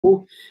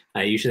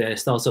Usually I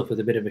start off with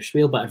a bit of a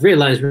spiel, but I've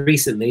realized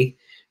recently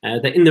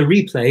that in the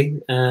replay,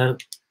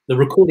 the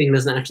recording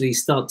doesn't actually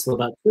start till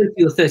about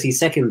 20 or 30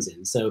 seconds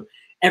in. So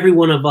every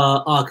one of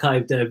our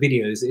archived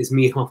videos is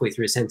me halfway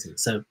through a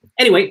sentence. So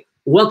anyway,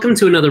 welcome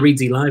to another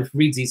Reedsy Live,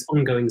 Reedsy's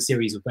ongoing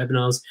series of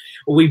webinars,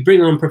 where we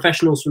bring on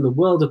professionals from the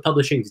world of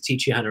publishing to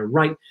teach you how to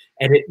write,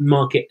 edit,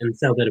 market, and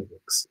sell better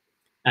books.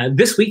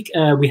 This week,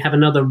 we have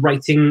another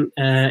writing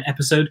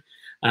episode.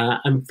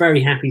 I'm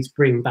very happy to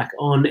bring back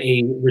on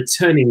a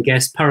returning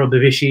guest, Parul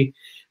Bavishi.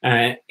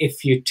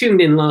 If you tuned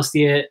in last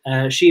year,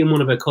 she and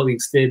one of her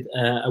colleagues did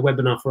a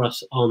webinar for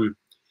us on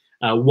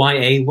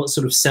YA, what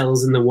sort of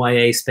sells in the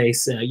YA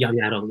space, young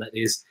adult that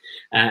is.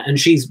 And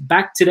she's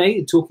back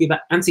today talking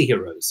about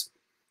anti-heroes.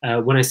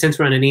 When I sent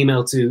around an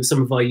email to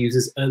some of our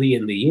users early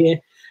in the year,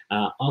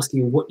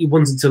 asking what you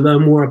wanted to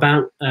learn more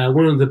about,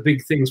 one of the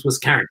big things was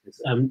characters.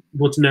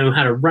 Want to know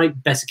how to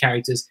write better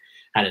characters,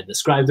 how to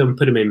describe them,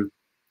 put them in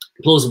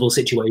plausible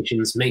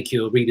situations, make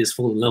your readers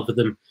fall in love with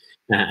them,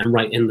 and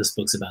write endless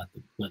books about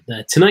them.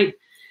 But tonight,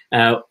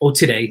 or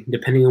today,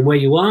 depending on where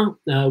you are,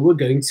 we're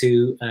going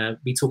to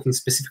be talking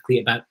specifically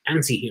about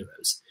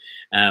anti-heroes,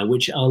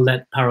 which I'll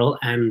let Parul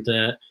and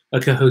our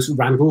co-host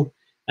Randall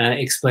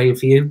explain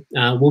for you.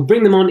 We'll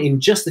bring them on in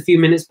just a few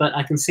minutes, but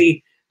I can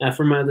see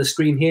from the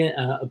screen here,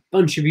 a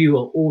bunch of you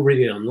are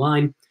already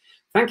online.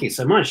 Thank you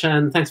so much,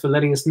 and thanks for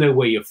letting us know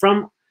where you're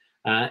from.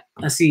 I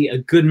see a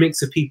good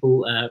mix of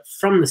people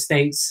from the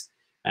States,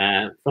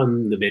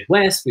 from the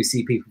Midwest. We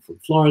see people from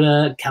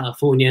Florida,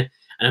 California,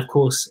 and of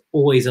course,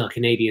 always our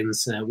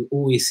Canadians. We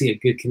always see a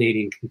good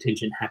Canadian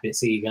contingent. Happy to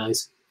see you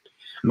guys.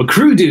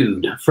 McCrew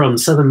Dude from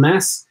Southern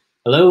Mass.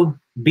 Hello.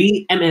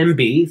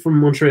 BMMB from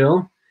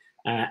Montreal.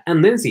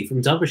 And Lindsay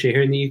from Derbyshire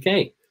here in the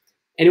UK.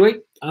 Anyway,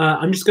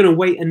 I'm just going to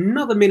wait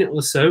another minute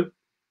or so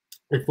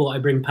before I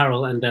bring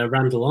Parul and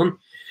Randall on.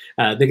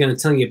 They're going to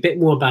tell you a bit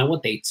more about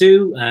what they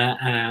do.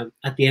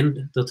 At the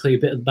end, they'll tell you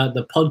a bit about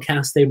the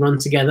podcast they run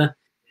together.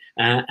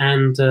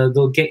 And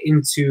they'll get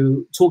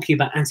into talking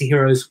about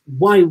anti-heroes,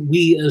 why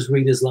we as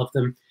readers love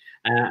them,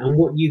 and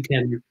what you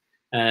can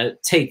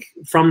take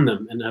from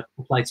them and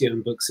apply to your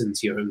own books and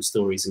to your own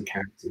stories and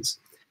characters.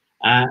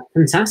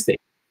 Fantastic.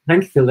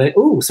 Thank you for that.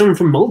 Oh, someone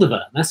from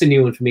Moldova. That's a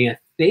new one for me, I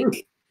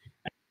think.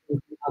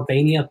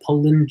 Albania,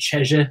 Poland,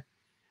 Cheshire.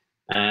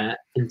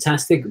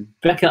 Fantastic.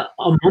 Becca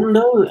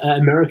Armando,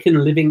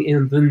 American living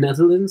in the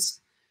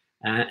Netherlands.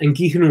 And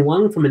Gi-hun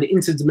Wang from an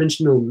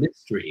interdimensional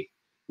mystery.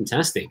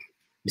 Fantastic.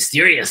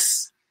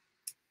 Mysterious.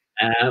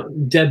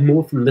 Deb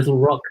Moore from Little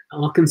Rock,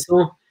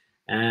 Arkansas.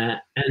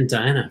 And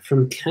Diana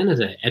from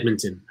Canada,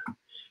 Edmonton.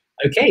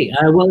 Okay,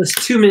 well, it's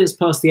 2 minutes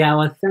past the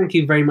hour. Thank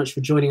you very much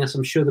for joining us.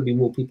 I'm sure there'll be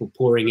more people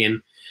pouring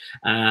in.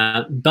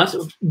 But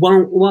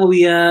while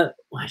we, well,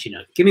 actually,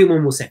 no, give me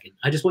one more second.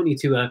 I just want you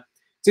to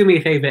do me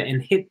a favor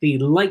and hit the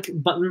like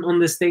button on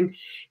this thing.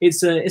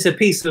 It's a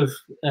piece of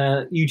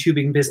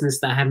YouTubing business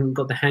that I haven't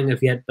got the hang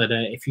of yet. But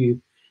if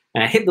you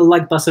hit the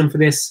like button for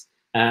this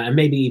and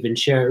maybe even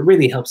share, it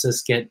really helps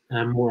us get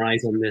more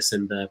eyes on this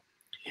and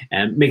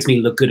makes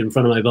me look good in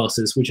front of my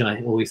bosses, which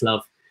I always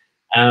love.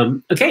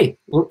 Okay,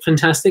 well,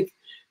 fantastic.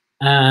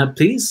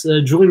 Please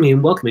join me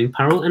in welcoming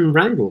Parul and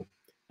Randall,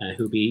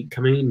 who'll be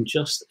coming in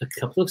just a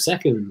couple of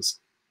seconds.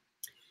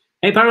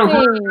 Hey,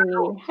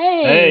 Parul.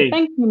 Hey,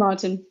 thank you,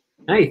 Martin.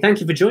 Hey, thank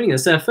you for joining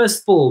us.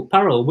 First of all,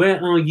 Parul,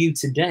 where are you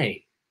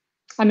today?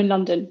 I'm in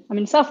London. I'm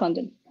in South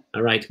London.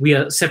 All right, we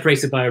are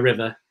separated by a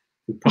river.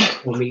 We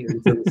probably will meet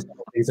until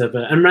things over.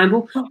 And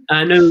Randall,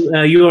 I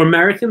know you're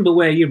American, but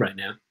where are you right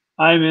now?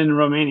 I'm in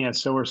Romania,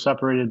 so we're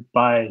separated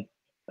by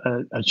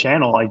a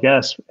channel, I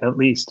guess, at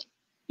least.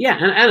 Yeah,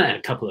 and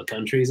a couple of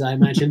countries, I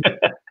imagine.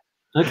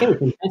 Okay,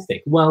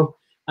 fantastic. Well,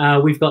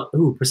 we've got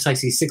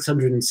precisely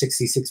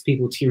 666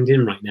 people tuned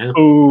in right now.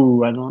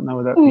 Oh, I don't know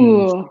what that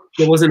means.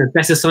 There wasn't a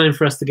better sign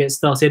for us to get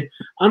started.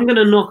 I'm going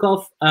to knock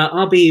off.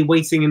 I'll be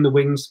waiting in the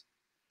wings.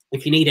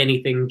 If you need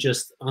anything,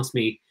 just ask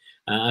me.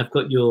 I've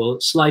got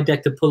your slide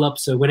deck to pull up,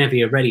 so whenever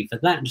you're ready for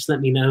that, just let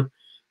me know.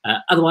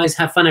 Otherwise,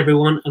 have fun,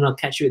 everyone, and I'll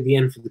catch you at the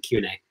end for the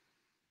Q&A.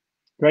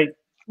 Great.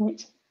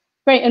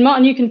 Great, and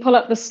Martin, you can pull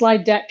up the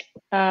slide deck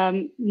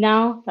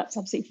now. That's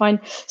absolutely fine.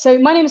 So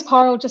my name is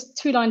Parul. Just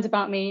 2 lines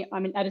about me.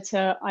 I'm an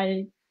editor.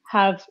 I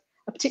have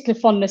a particular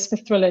fondness for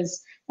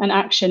thrillers and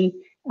action,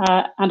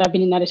 and I've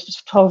been an editor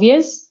for 12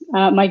 years.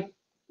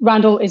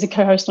 Randall is a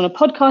co-host on a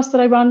podcast that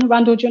I run.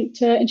 Randall, do you want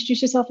to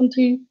introduce yourself in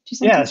two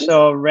sentences? Yeah,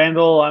 so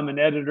Randall, I'm an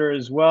editor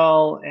as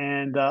well,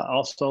 and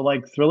also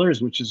like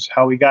thrillers, which is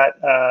how we got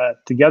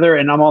together.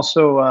 And I'm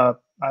also,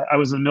 I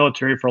was in the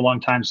military for a long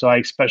time, so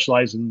I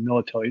specialize in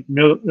military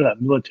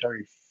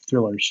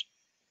thrillers.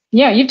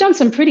 Yeah, you've done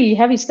some pretty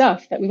heavy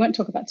stuff that we won't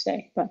talk about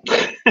today, but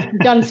you've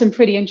done some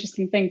pretty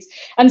interesting things.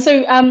 And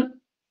so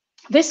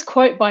this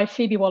quote by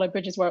Phoebe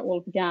Waller-Bridge is where it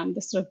all began,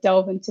 this sort of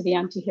delve into the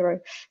anti-hero.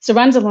 So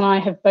Randall and I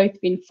have both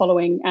been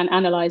following and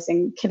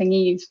analyzing Killing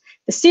Eve,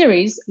 the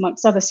series,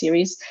 amongst other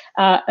series,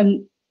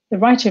 and the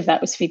writer of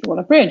that was Phoebe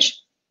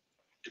Waller-Bridge.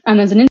 And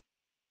there's an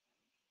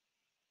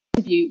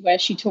interview where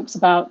she talks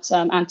about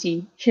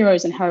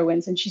anti-heroes and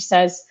heroines, and she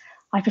says,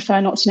 I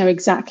prefer not to know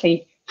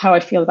exactly how I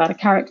feel about a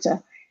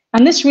character.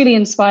 And this really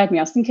inspired me.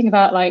 I was thinking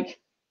about like,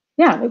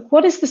 yeah, like,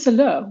 what is this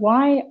allure?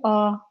 Why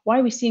are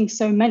we seeing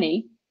so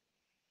many?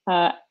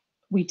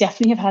 We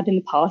definitely have had in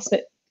the past,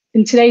 but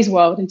in today's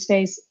world, in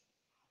today's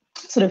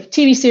sort of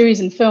TV series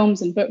and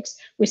films and books,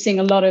 we're seeing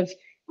a lot of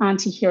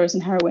anti-heroes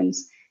and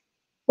heroines.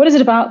 What is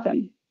it about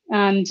them?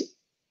 And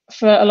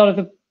for a lot of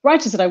the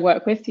writers that I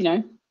work with, you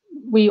know,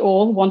 we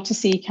all want to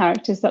see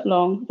characters that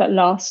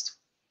last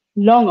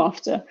long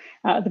after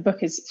the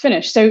book is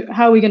finished. So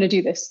how are we going to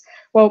do this?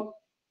 Well,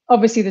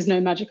 obviously there's no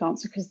magic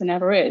answer because there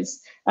never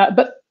is.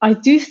 But I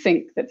do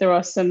think that there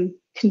are some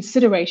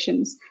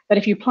considerations that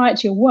if you apply it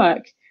to your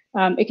work,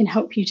 it can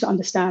help you to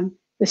understand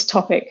this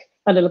topic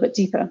a little bit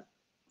deeper.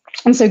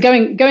 And so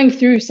going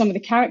through some of the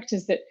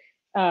characters that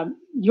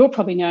you'll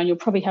probably know, and you'll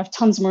probably have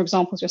tons more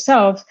examples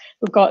yourself.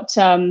 We've got,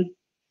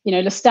 you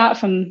know, Lestat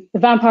from the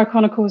Vampire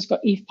Chronicles. We've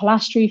got Eve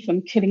Polastri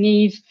from Killing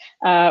Eve.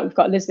 We've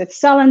got Elizabeth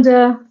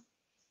Salander,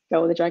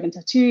 Girl with a Dragon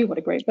Tattoo. What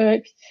a great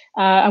book.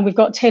 And we've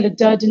got Taylor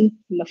Durden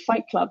from the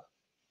Fight Club.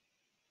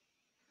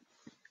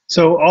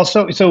 So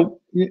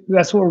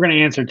that's what we're going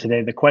to answer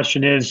today. The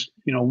question is,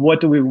 you know, why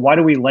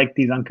do we like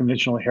these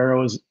unconventional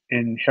heroes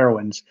and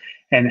heroines,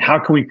 and how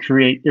can we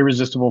create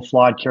irresistible,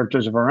 flawed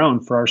characters of our own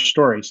for our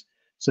stories?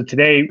 So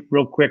today,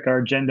 real quick, our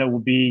agenda will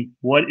be,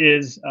 what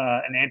is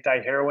an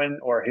anti-heroine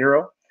or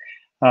hero?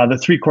 The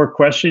 3 core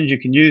questions you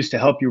can use to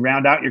help you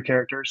round out your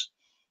characters,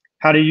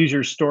 how to use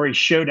your story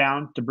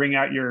showdown to bring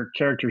out your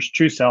character's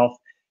true self,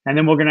 and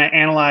then we're going to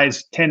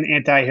analyze 10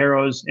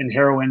 anti-heroes and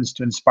heroines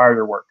to inspire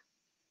your work.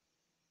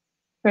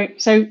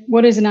 Great. So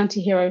what is an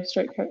anti-hero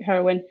stroke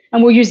heroine?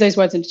 And we'll use those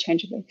words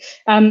interchangeably.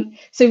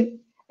 So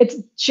it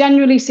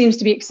generally seems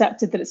to be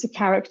accepted that it's a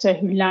character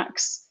who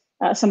lacks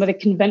some of the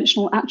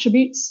conventional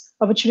attributes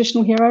of a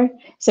traditional hero.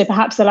 So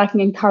perhaps they're lacking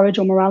in courage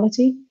or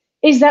morality.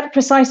 Is that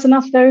precise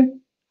enough, though?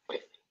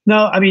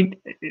 No, I mean,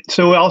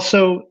 so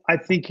also, I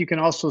think you can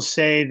also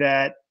say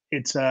that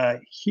it's a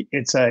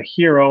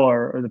hero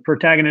or the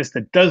protagonist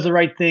that does the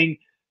right thing,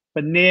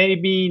 but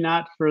maybe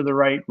not for the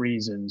right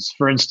reasons.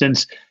 For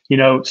instance, you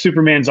know,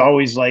 Superman's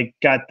always like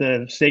got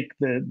the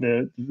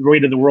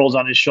weight of the world's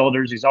on his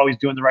shoulders. He's always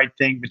doing the right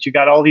thing. But you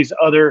got all these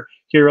other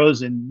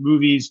heroes in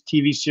movies,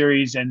 TV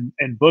series, and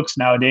books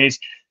nowadays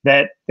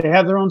that they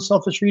have their own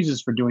selfish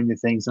reasons for doing the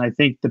things. And I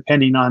think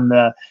depending on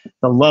the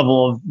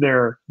level of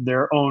their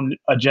own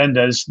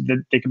agendas,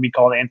 that they can be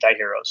called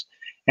anti-heroes.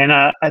 And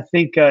I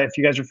think if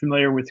you guys are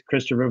familiar with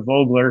Christopher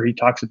Vogler, he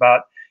talks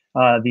about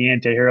the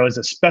anti-hero is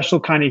a special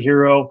kind of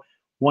hero,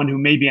 one who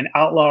may be an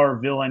outlaw or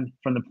villain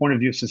from the point of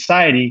view of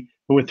society,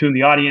 but with whom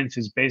the audience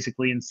is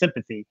basically in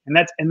sympathy. And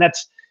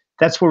that's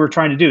what we're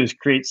trying to do, is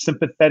create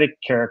sympathetic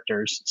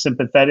characters,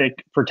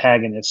 sympathetic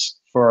protagonists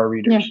for our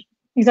readers. Yeah,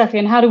 exactly.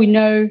 And how do we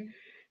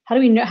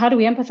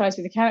empathize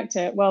with the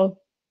character? Well,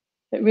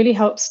 it really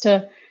helps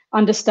to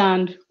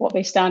understand what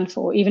they stand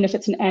for, even if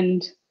it's an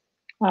end,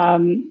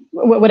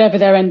 whatever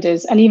their end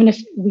is, and even if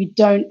we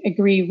don't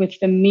agree with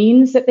the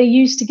means that they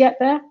use to get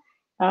there.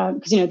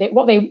 Because you know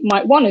what they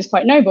might want is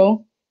quite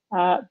noble,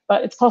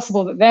 but it's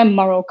possible that their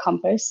moral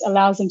compass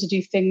allows them to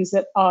do things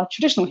that our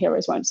traditional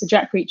heroes won't. So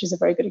Jack Reach is a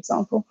very good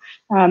example.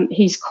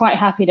 He's quite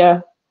happy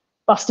to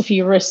bust a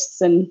few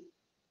wrists and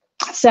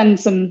send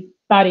some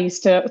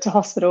baddies to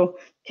hospital,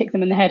 kick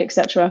them in the head,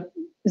 etc.,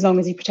 as long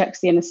as he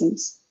protects the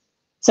innocents.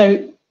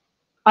 So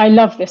I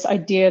love this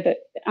idea that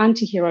the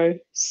anti-hero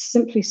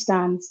simply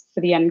stands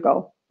for the end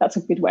goal. That's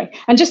a good way.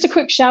 And just a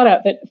quick shout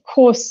out that, of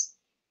course,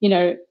 you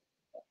know,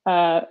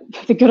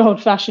 the good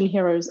old-fashioned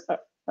heroes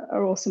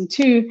are awesome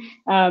too.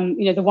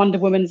 You know, the Wonder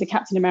Womans, the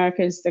Captain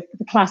Americas, the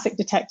classic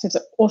detectives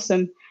are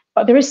awesome.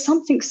 But there is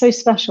something so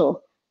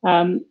special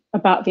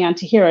about the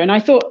anti-hero. And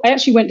I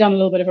actually went down a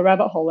little bit of a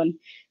rabbit hole and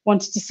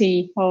wanted to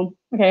see, well,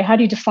 okay, how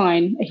do you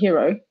define a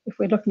hero? If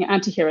we're looking at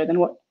anti-hero, then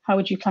how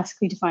would you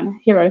classically define a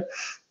hero?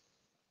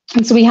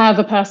 And so we have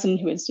a person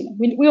who is, you know,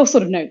 we all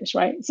sort of know this,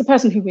 right? It's a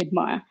person who we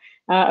admire,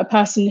 a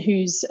person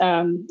who's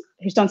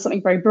done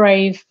something very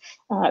brave,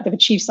 they've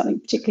achieved something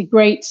particularly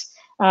great.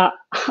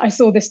 I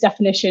saw this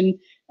definition,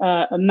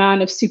 a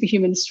man of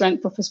superhuman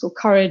strength or physical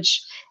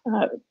courage.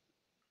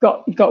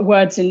 Got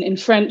words in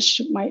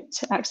French. My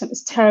accent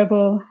is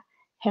terrible.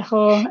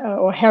 Hero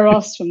or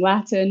heros from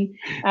Latin.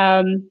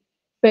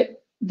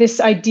 But this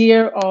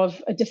idea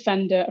of a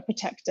defender, a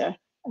protector,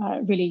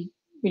 really,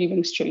 really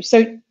rings true.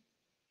 So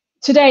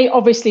today,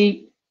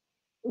 obviously,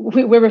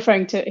 we're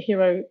referring to a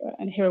hero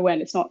and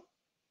heroine. It's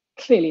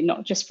clearly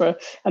not just for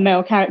a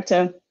male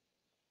character.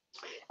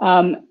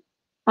 And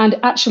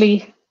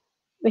actually,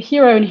 the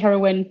hero and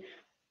heroine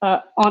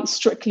aren't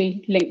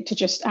strictly linked to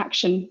just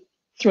action,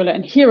 thriller,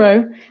 and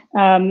hero.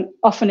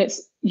 Often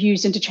it's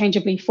used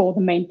interchangeably for the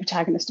main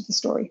protagonist of the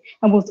story.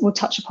 And we'll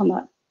touch upon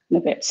that in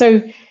a bit.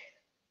 So,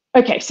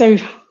 okay, so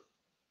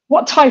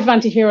what type of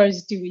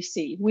anti-heroes do we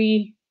see?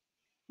 We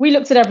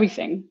looked at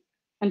everything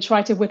and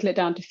try to whittle it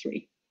down to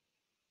 3.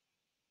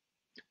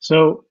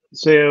 So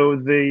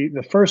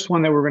the first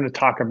one that we're going to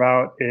talk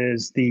about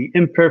is the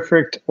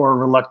imperfect or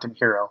reluctant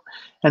hero.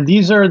 And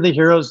these are the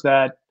heroes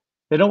that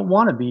they don't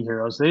want to be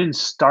heroes. They didn't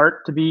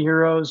start to be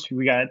heroes.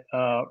 We got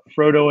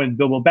Frodo and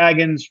Bilbo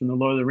Baggins from the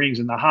Lord of the Rings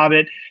and The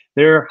Hobbit.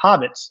 They're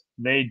hobbits.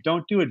 They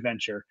don't do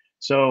adventure,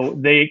 so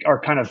they are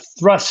kind of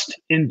thrust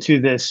into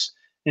this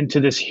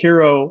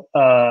hero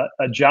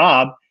a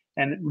job,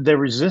 and they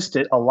resist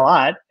it a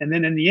lot. And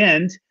then in the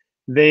end,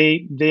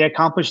 they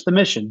accomplish the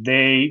mission.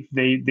 They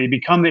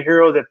become the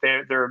hero that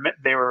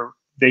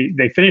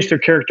they finish their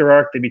character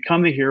arc. They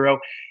become the hero,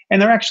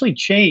 and they're actually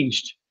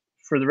changed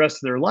for the rest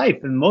of their life.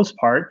 In the most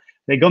part,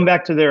 they come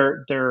back to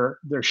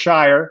their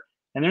shire,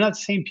 and they're not the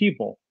same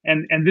people.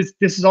 And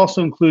this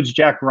also includes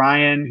Jack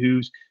Ryan,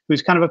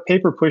 who's kind of a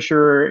paper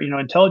pusher,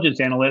 intelligence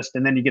analyst,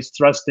 and then he gets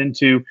thrust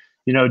into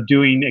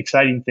doing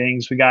exciting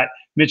things. We got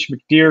Mitch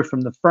McDeere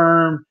from The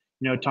Firm.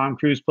 Tom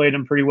Cruise played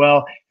him pretty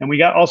well. And we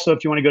got also,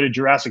 if you want to go to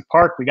Jurassic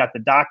Park, we got the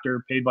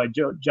doctor paid by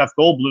Jeff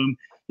Goldblum.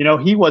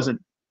 He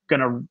wasn't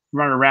going to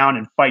run around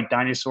and fight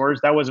dinosaurs.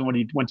 That wasn't what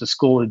he went to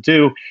school to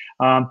do.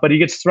 But he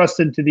gets thrust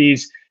into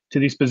these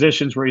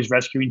positions where he's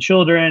rescuing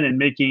children and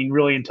making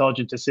really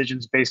intelligent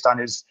decisions based on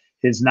his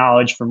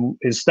knowledge from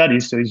his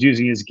studies. So he's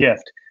using his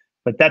gift.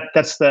 But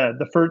that's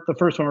the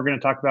first one we're going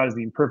to talk about is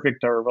the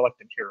imperfect or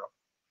reluctant hero.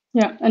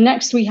 Yeah, and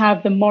next we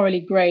have the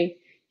morally grey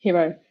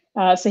hero.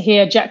 So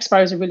here, Jack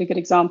Sparrow is a really good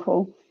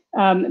example.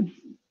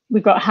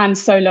 We've got Han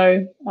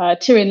Solo,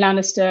 Tyrion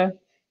Lannister,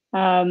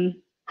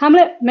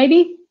 Hamlet,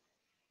 maybe?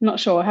 I'm not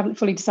sure. I haven't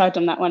fully decided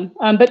on that one.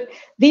 But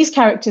these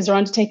characters are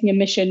undertaking a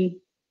mission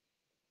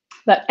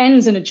that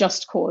ends in a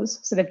just cause.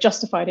 So they've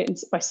justified it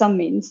by some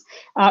means,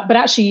 but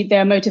actually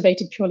they're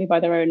motivated purely by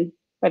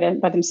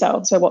by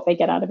themselves, so what they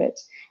get out of it.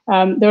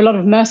 There are a lot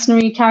of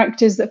mercenary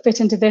characters that fit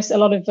into this, a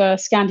lot of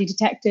Scandi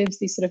detectives,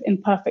 these sort of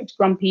imperfect,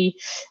 grumpy,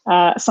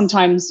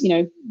 sometimes,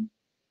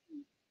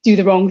 do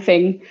the wrong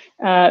thing.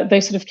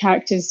 Those sort of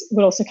characters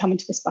will also come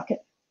into this bucket.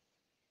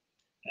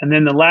 And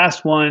then the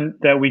last one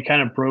that we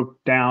kind of broke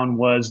down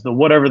was the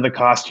whatever the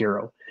cost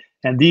hero.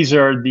 And these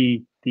are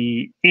the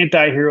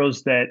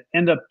anti-heroes that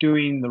end up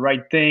doing the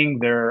right thing.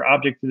 Their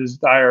object of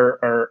desire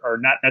are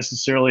not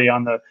necessarily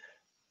on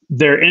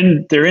their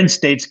end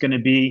state's going to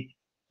be,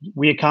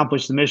 we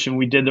accomplished the mission,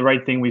 we did the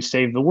right thing, we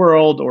saved the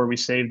world, or we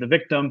saved the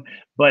victim,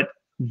 but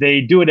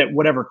they do it at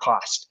whatever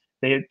cost.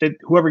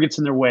 Whoever gets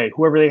in their way,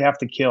 whoever they have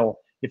to kill,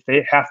 if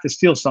they have to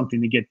steal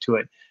something to get to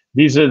it.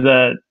 These are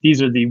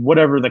the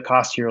whatever the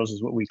cost heroes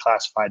is what we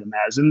classify them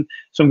as. And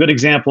some good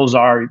examples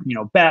are,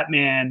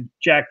 Batman,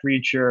 Jack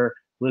Reacher,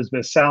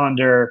 Elizabeth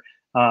Salander,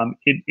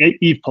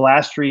 Eve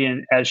Pilastri,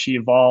 and as she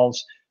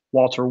evolves,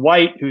 Walter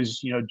White,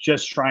 who's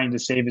just trying to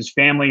save his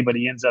family, but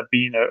he ends up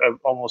being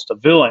almost a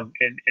villain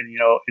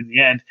in the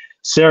end.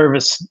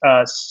 Severus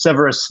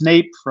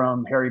Snape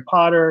from Harry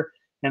Potter,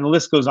 and the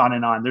list goes on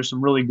and on. There's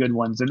some really good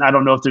ones, and I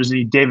don't know if there's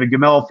any David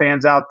Gemmell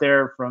fans out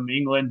there from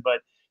England, but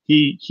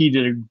he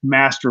did a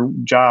master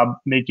job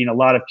making a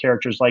lot of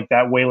characters like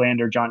that.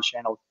 Waylander, John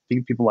Channel,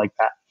 people like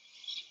that.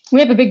 We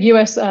have a big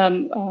US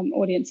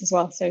audience as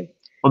well, so.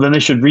 Well, then they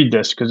should read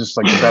this because it's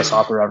like the best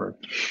author ever.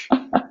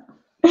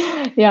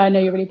 Yeah, I know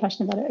you're really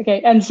passionate about it.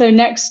 Okay, and so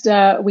next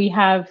we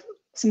have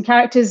some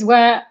characters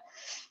where,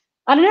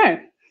 I don't know,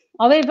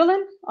 are they a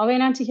villain? Are they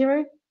an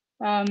anti-hero?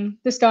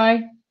 This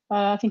guy,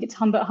 I think it's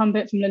Humbert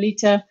from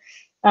Lolita.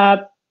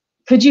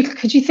 Could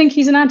you think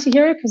he's an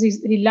anti-hero because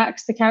he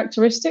lacks the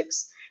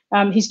characteristics?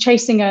 He's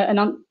chasing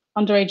an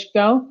underage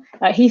girl.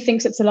 He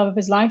thinks it's the love of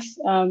his life,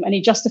 and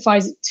he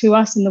justifies it to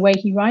us in the way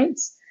he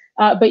writes.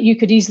 But you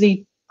could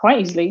quite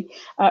easily,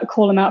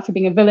 call him out for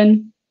being a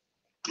villain.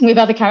 We have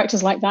other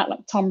characters like that, like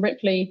Tom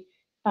Ripley.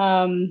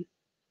 And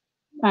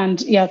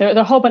yeah, there are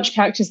a whole bunch of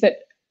characters that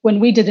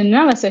when we did an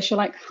analysis, you're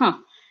like,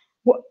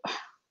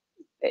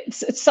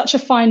 it's such a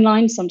fine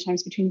line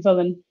sometimes between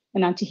villain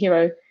and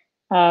anti-hero.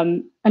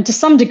 And to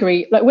some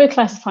degree, like we're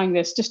classifying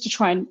this just to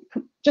try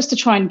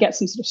and get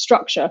some sort of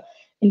structure.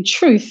 In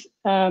truth,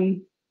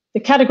 the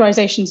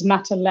categorizations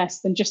matter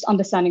less than just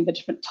understanding the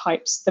different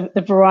types,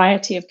 the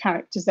variety of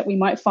characters that we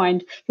might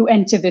find who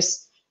enter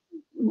this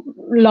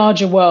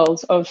larger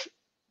world of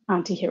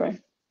anti-hero.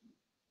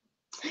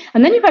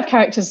 And then you have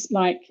characters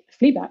like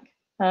Fleabag.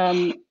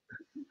 I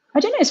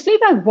don't know, is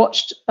Fleabag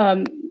watched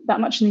that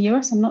much in the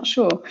US? I'm not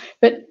sure.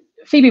 But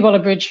Phoebe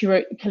Waller-Bridge, who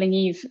wrote Killing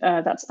Eve,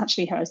 that's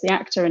actually her as the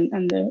actor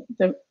and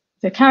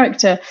the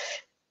character.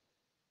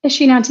 Is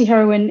she an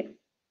anti-heroine?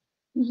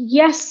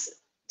 Yes,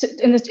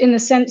 in the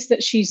sense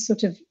that she's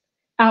sort of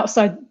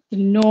outside the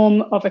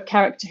norm of a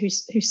character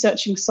who's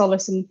searching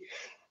solace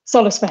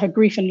for her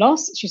grief and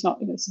loss. She's not,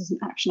 this is an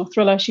action or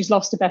thriller. She's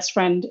lost a best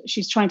friend.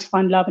 She's trying to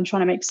find love and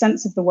trying to make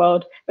sense of the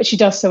world, but she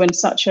does so in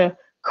such a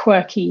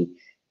quirky,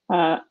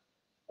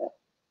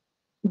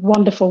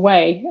 wonderful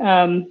way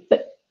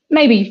that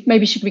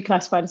maybe she could be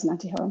classified as an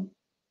anti-hero.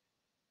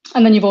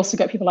 And then you've also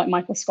got people like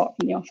Michael Scott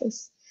from The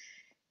Office.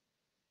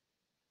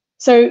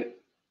 So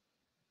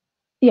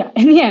yeah,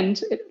 in the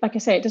end, like I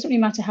say, it doesn't really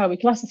matter how we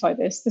classify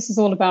this. This is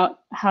all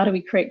about how do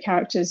we create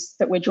characters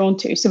that we're drawn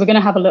to. So we're going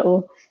to have a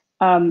little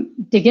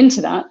dig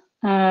into that.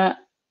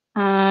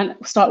 And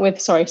we'll start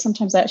with, sorry,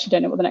 sometimes I actually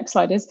don't know what the next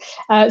slide is.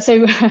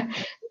 So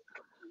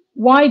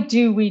why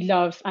do we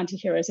love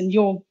anti-heroes? And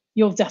you'll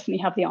definitely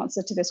have the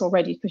answer to this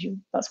already, because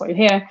that's why you're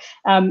here.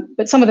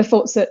 But some of the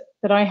thoughts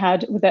that I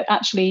had were that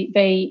actually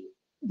they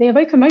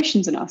evoke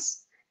emotions in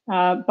us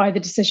by the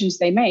decisions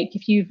they make.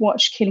 If you've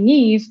watched Killing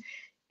Eve,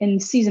 in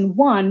season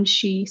 1,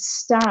 she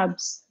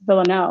stabs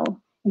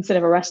Villanelle instead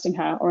of arresting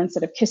her or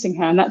instead of kissing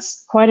her. And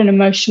that's quite an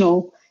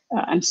emotional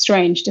and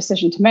strange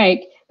decision to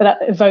make, but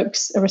that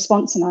evokes a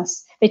response in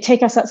us. They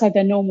take us outside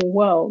their normal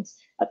world,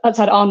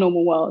 outside our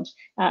normal world,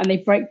 and they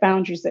break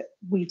boundaries that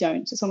we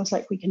don't. It's almost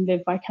like we can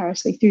live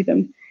vicariously through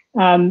them.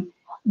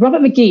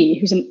 Robert McGee,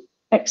 who's an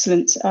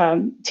excellent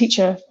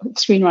teacher of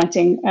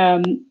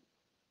screenwriting,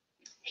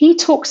 he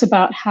talks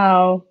about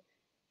how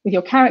with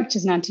your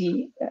characters and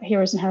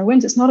anti-heroes and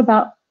heroines, it's not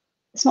about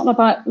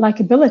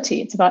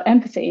likability, it's about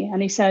empathy.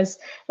 And he says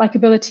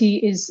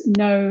likability is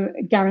no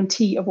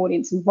guarantee of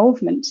audience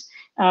involvement.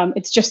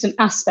 It's just an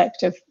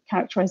aspect of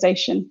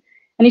characterization.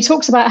 And he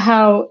talks about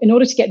how in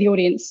order to get the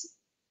audience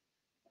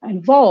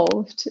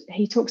involved,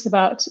 he talks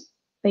about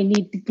they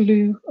need the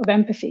glue of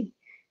empathy.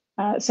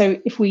 So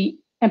if we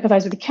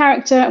empathize with the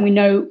character and we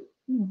know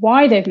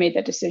why they've made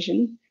their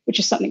decision, which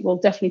is something we'll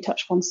definitely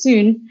touch upon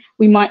soon,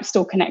 we might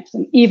still connect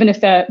them, even if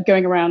they're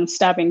going around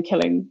stabbing,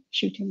 killing,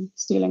 shooting,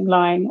 stealing,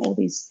 lying, all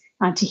these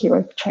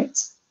anti-hero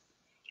traits.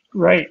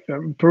 Right,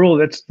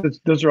 Parul,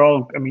 those are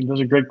all. I mean, those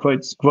are great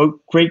quotes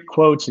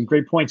and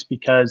great points,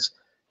 because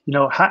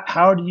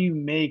how do you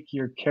make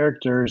your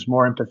characters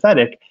more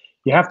empathetic?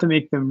 You have to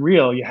make them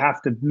real. You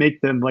have to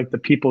make them like the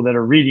people that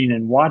are reading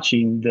and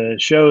watching the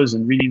shows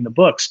and reading the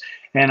books.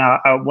 And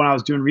when I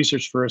was doing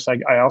research for us,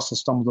 I also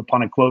stumbled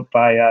upon a quote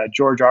by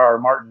George R.R.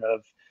 Martin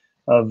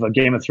of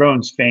Game of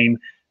Thrones fame.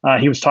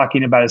 He was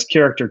talking about his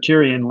character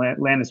Tyrion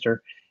Lannister,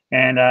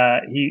 and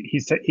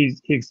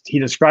he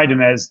described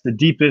him as the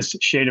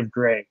deepest shade of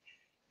gray.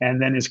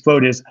 And then his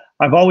quote is,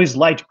 "I've always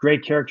liked gray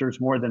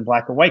characters more than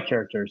black or white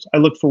characters. I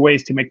look for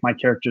ways to make my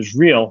characters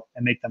real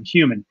and make them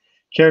human.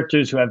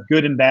 Characters who have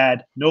good and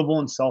bad, noble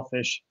and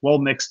selfish, well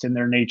mixed in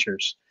their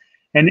natures."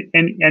 And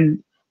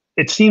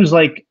it seems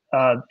like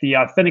the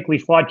authentically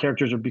flawed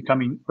characters are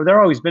becoming, or they've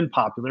always been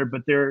popular,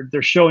 but they're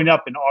showing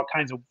up in all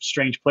kinds of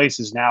strange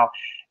places now.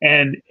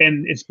 And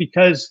it's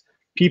because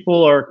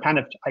people are kind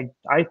of,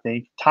 I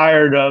think,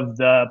 tired of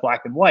the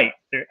black and white.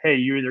 Hey,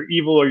 you're either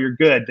evil or you're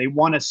good. They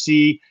want to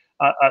see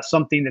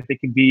something that they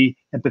can be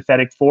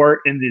empathetic for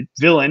in the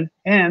villain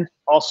and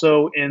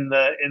also in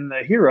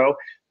the hero,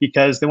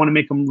 because they want to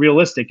make them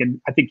realistic.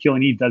 And I think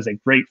Killing Eve does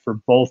it great for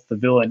both the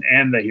villain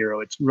and the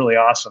hero. It's really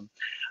awesome.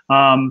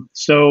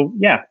 So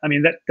yeah, I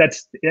mean,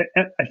 that's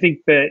I think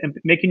that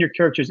making your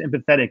characters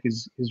empathetic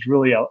is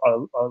really a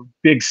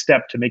big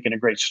step to making a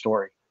great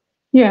story.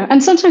 Yeah,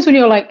 and sometimes when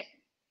you're like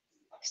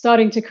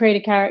starting to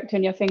create a character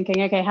and you're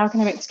thinking, okay, how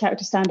can I make this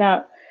character stand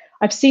out?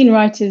 I've seen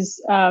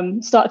writers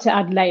start to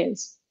add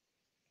layers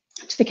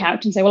to the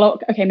character and say, well,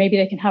 okay, maybe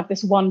they can have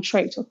this one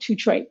trait or two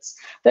traits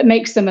that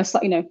makes them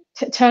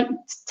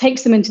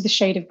takes them into the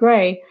shade of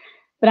gray.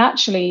 But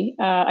actually,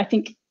 I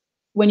think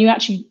when you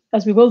actually,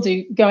 as we will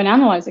do, go and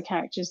analyze the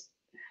characters,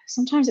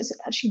 sometimes it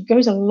actually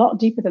goes a lot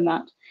deeper than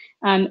that.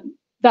 And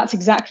that's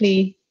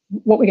exactly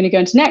what we're going to go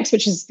into next,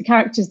 which is the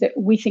characters that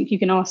we think you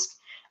can ask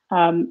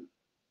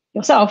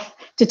yourself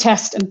to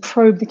test and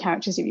probe the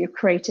characters that you've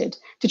created,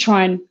 to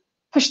try and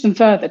push them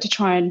further, to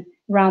try and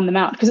round them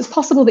out. Because it's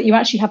possible that you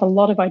actually have a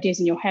lot of ideas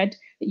in your head,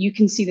 that you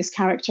can see this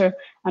character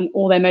and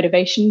all their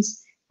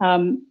motivations.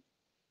 And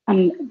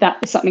that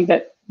is something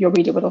that your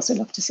reader would also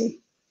love to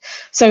see.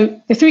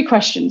 So the three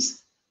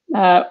questions,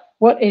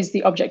 what is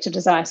the object of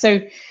desire? So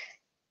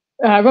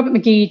Robert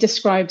McGee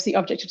describes the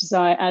object of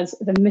desire as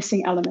the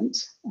missing element.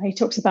 He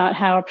talks about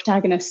how a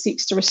protagonist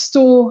seeks to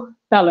restore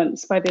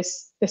balance by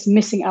this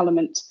missing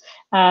element.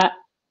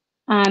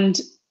 And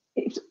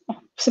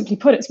simply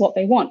put, it's what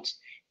they want.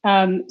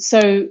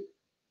 So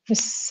for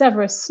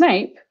Severus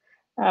Snape,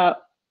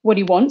 what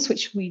he wants,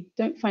 which we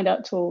don't find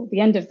out till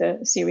the end of the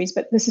series,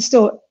 but this is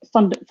still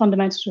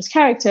fundamental to his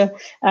character,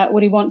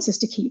 what he wants is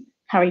to keep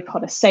Harry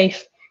Potter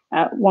safe.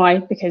 Why?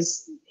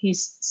 Because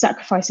he's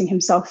sacrificing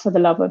himself for the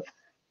love of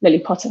Lily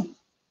Potter.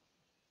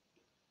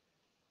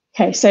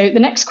 Okay, so the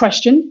next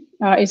question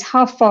is,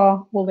 how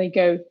far will they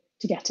go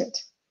to get it?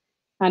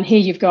 And here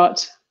you've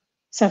got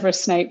Severus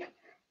Snape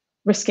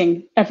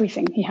risking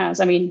everything he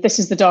has. I mean, this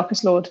is the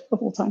Darkest Lord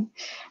of all time.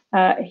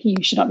 He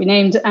should not be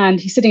named, and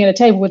he's sitting at a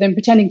table with him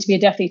pretending to be a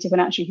Death Eater when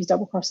actually he's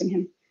double-crossing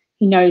him.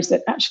 He knows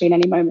that actually in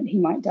any moment he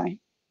might die.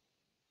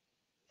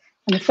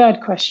 And the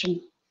third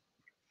question.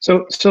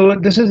 So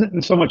this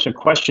isn't so much a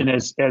question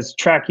as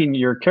tracking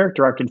your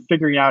character arc and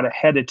figuring out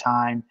ahead of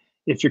time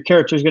if your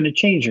character is going to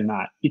change or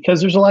not. Because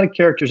there's a lot of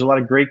characters, a lot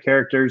of great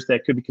characters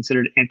that could be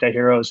considered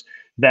anti-heroes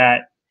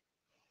that...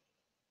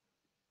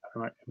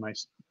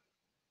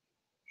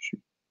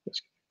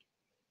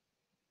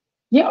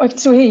 Yeah, I can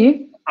still hear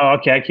you. Oh,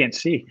 okay, I can't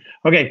see.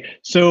 Okay,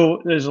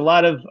 so there's a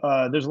lot of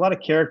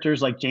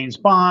characters like James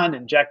Bond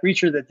and Jack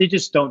Reacher that they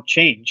just don't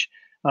change.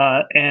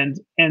 And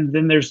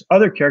then there's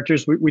other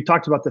characters. We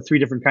talked about the three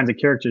different kinds of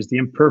characters: the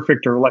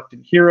imperfect or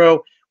reluctant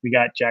hero. We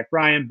got Jack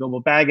Ryan, Bilbo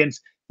Baggins.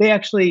 they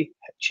actually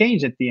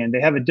change at the end.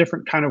 They have a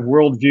different kind of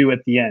worldview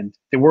at the end.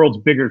 The world's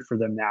bigger for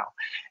them now.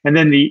 And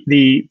then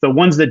the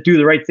ones that do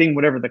the right thing,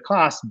 whatever the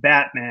cost,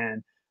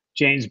 Batman,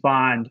 James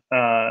Bond,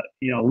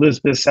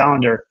 Elizabeth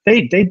Salander,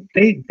 they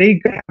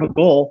have a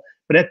goal,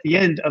 but at the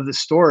end of the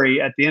story,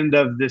 at the end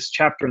of this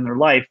chapter in their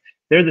life,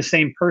 they're the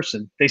same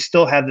person. They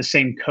still have the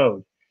same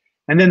code.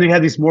 And then they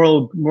have these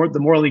the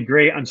morally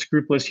gray,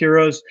 unscrupulous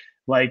heroes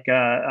like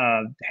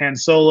Han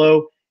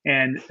Solo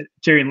and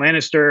Tyrion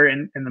Lannister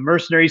and the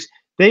mercenaries.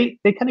 They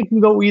kind of can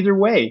go either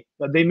way.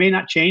 They may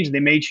not change. They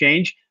may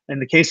change. In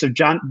the case of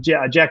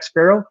Jack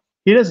Sparrow,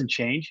 he doesn't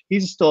change.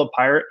 He's still a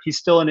pirate. He's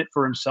still in it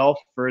for himself,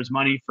 for his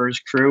money, for his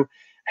crew.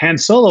 Han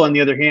Solo, on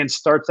the other hand,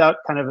 starts out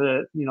kind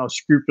of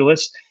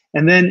scrupulous,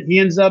 and then he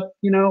ends up,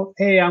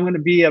 hey, I'm going to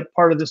be a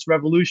part of this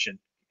revolution.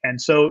 And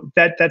so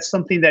that's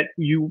something that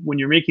when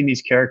you're making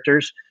these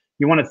characters,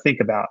 you want to think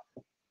about.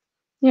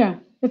 Yeah,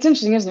 it's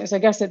interesting, isn't it? So I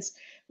guess it's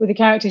with the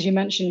characters you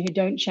mentioned who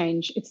don't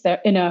change, it's their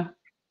inner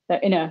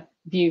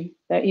view,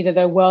 either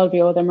their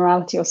worldview or their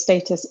morality or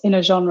status in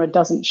a genre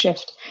doesn't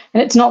shift.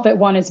 And it's not that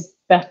one is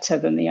better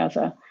than the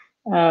other.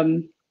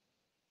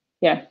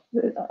 Yeah,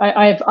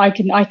 I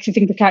can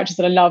think of characters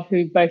that I love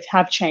who both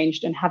have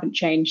changed and haven't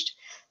changed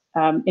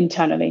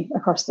internally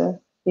across the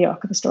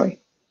arc of the story.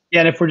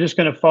 Yeah, and if we're just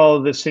going to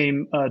follow the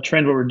same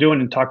trend what we're doing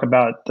and talk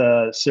about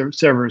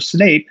Severus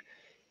Snape,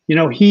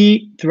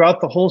 he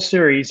throughout the whole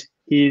series,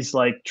 he's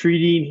like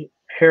treating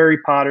Harry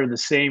Potter the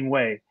same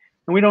way,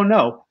 and we don't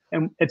know.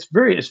 And it's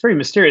very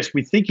mysterious.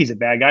 We think he's a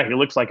bad guy. He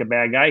looks like a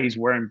bad guy. He's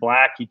wearing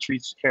black. He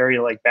treats Harry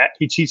like that.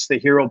 He treats the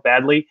hero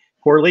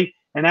poorly.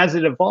 And as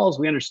it evolves,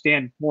 we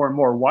understand more and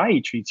more why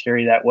he treats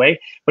Harry that way.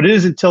 But it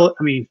isn't until,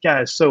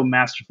 God, it's so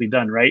masterfully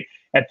done, right?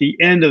 At the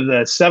end of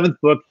the 7th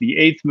book, the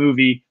 8th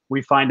movie,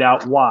 we find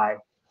out why.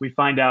 We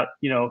find out,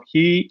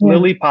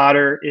 Lily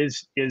Potter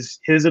is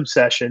his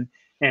obsession.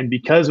 And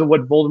because of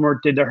what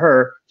Voldemort did to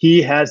her,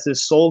 he has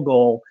this sole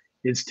goal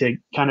is to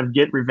kind of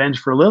get revenge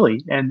for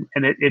Lily. And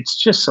it's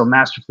just so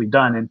masterfully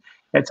done. And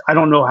I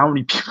don't know how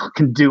many people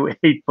can do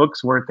 8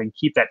 books worth and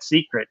keep that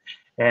secret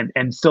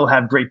and still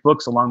have great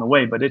books along the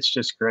way, but it's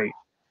just great.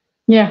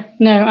 Yeah,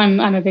 no, I'm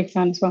a big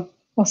fan as well.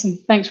 Awesome.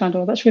 Thanks,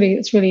 Randall. It's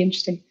really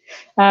interesting.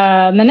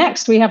 The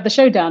next we have the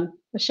showdown.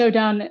 The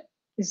showdown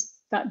is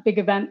that big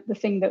event, the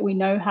thing that we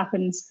know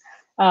happens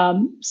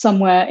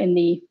somewhere in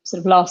the sort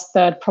of last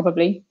third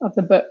probably of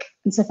the book.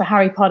 And so for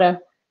Harry Potter,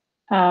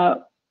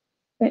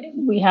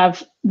 we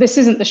have, this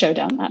isn't the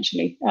showdown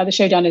actually. The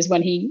showdown is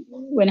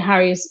when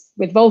Harry is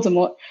with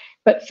Voldemort,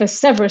 but for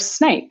Severus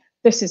Snape,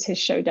 this is his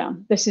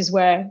showdown. This is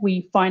where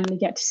we finally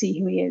get to see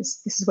who he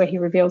is. This is where he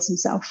reveals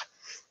himself,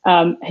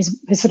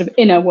 his sort of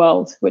inner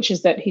world, which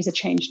is that he's a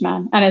changed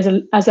man. And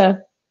as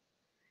a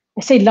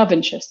I say love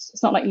interest.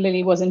 It's not like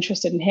Lily was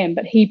interested in him,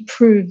 but he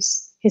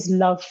proves his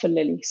love for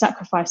Lily,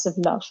 sacrifice of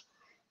love,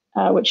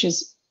 which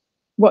is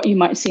what you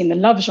might see in the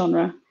love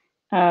genre.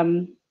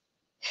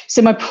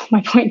 So my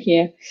point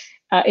here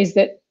is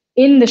that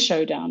in the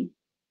showdown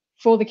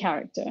for the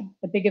character,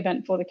 the big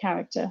event for the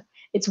character,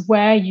 it's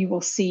where you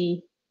will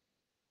see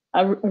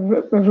a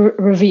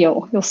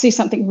reveal. You'll see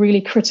something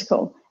really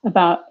critical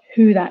about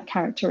who that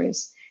character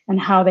is and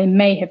how they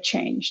may have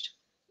changed.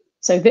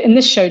 So in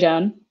this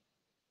showdown,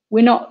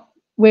 we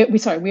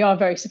are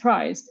very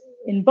surprised.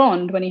 In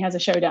Bond, when he has a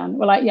showdown,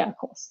 we're like, yeah, of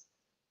course.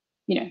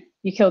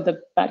 You killed the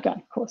bad guy,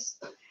 of course.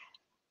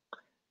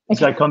 Okay.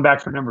 So I come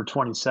back for number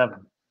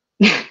 27.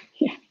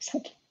 Yeah,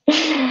 exactly.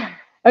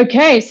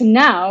 Okay, so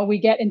now we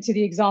get into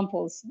the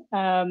examples.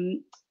 How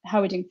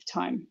are we doing for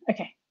time?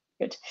 Okay,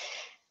 good.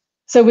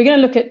 So we're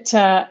going to look at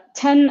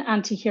 10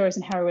 anti-heroes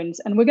and heroines,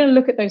 and we're going to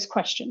look at those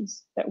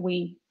questions that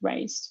we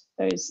raised.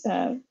 Those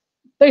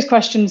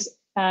questions,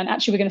 and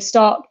actually we're going to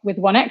start with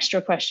one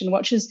extra question,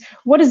 which is,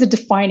 what is the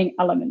defining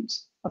element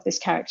of this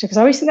character? Because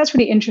I always think that's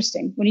really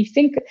interesting. When you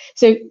think,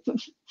 so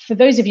for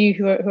those of you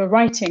who are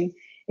writing,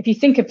 if you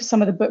think of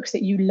some of the books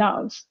that you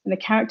love and the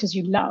characters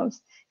you love,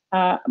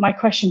 my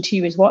question to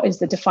you is, what is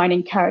the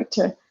defining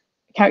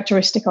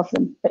characteristic of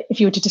them? But if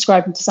you were to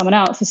describe them to someone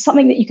else, there's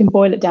something that you can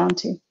boil it down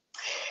to.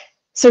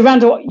 So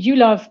Randall, you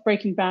love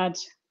Breaking Bad.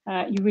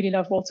 You really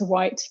love Walter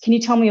White. Can you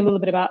tell me a little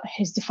bit about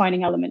his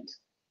defining element?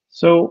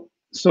 So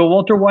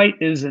Walter White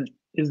is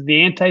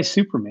the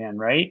anti-Superman,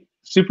 right?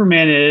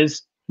 Superman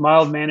is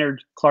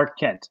mild-mannered Clark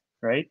Kent,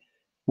 right?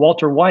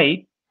 Walter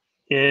White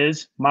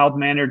is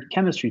mild-mannered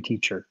chemistry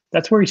teacher.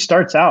 That's where he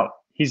starts out.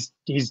 He's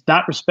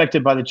not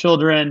respected by the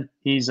children.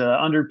 He's an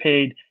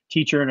underpaid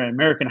teacher in an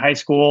American high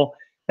school.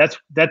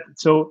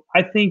 So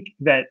I think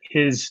that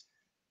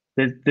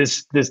this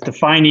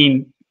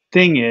defining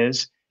thing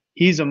is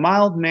he's a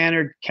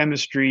mild-mannered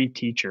chemistry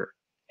teacher.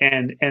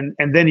 And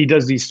then he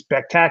does these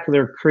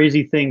spectacular,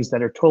 crazy things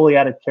that are totally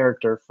out of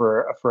character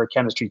for a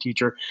chemistry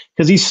teacher,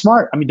 because he's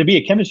smart. I mean, to be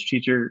a chemistry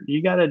teacher,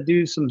 you got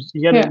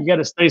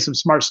to study some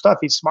smart stuff.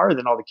 He's smarter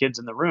than all the kids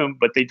in the room,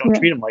 but they don't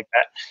treat him like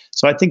that.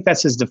 So I think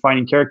that's his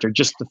defining character,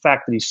 just the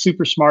fact that he's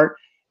super smart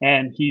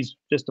and he's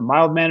just a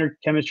mild-mannered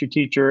chemistry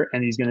teacher,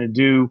 and he's going to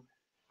do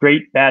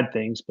great bad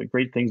things, but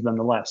great things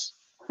nonetheless.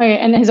 Okay,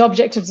 and his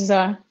objectives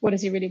are, what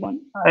does he really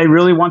want? He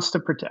really wants to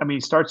protect. I mean,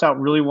 he starts out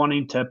really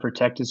wanting to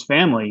protect his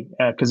family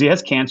because he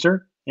has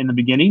cancer in the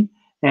beginning,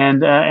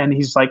 and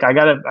he's like, I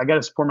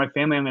gotta support my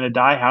family. I'm gonna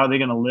die. How are they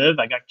gonna live?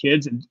 I got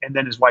kids, and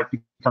then his wife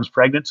becomes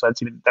pregnant, so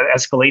that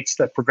escalates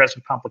the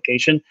progressive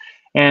complication,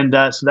 and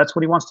so that's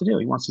what he wants to do.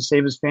 He wants to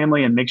save his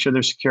family and make sure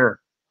they're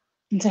secure.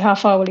 And so, how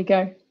far will he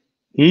go?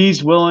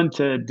 He's willing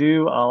to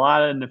do a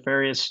lot of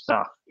nefarious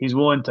stuff. He's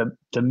willing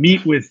to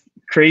meet with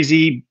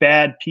crazy,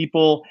 bad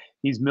people.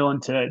 He's willing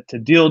to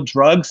deal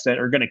drugs that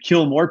are going to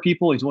kill more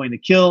people. He's willing to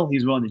kill.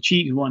 He's willing to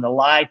cheat. He's willing to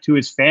lie to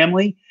his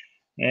family.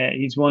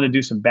 He's willing to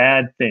do some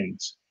bad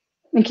things.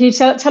 And can you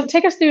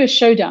take us through a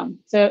showdown?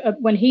 So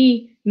when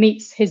he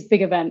meets his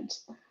big event,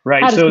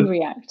 right? How does he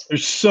react?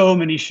 There's so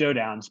many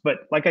showdowns,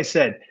 but like I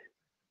said,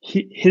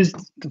 his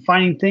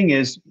defining thing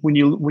is when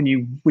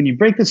you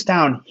break this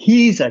down,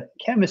 he's a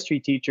chemistry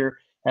teacher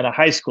at a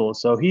high school,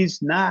 so he's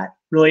not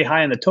really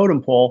high on the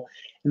totem pole.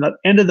 In the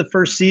end of the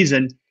first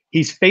season,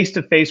 he's face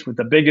to face with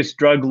the biggest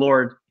drug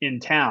lord in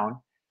town,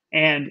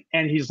 and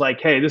he's like,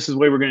 "Hey, this is the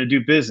way we're going to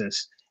do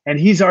business." And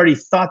he's already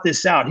thought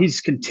this out.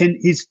 He's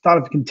thought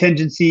of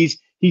contingencies.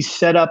 He's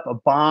set up a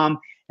bomb,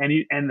 and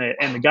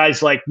the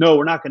guy's like, "No,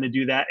 we're not going to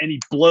do that." And he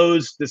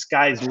blows this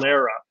guy's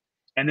lair up.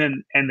 And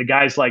the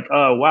guy's like,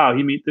 "Oh wow,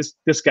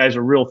 this guy's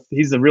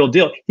he's the real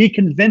deal." He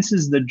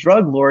convinces the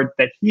drug lord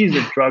that he's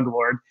a drug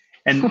lord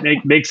and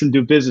makes him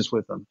do business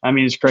with him. I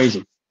mean, it's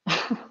crazy.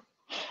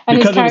 And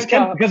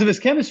because of his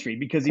chemistry,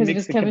 because he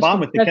makes the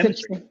bomb with the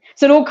chemistry.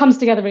 So it all comes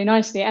together really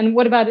nicely. And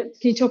what about it?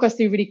 Can you talk us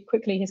through really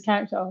quickly his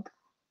character arc?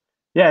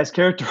 Yeah, his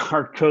character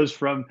arc goes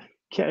from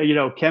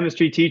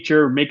chemistry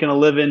teacher making a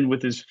living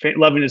with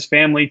loving his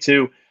family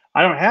to,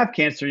 I don't have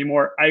cancer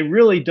anymore. I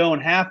really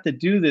don't have to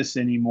do this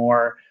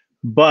anymore.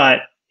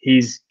 But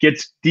he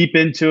gets deep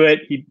into it.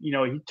 He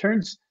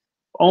turns.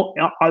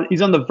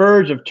 He's on the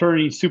verge of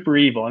turning super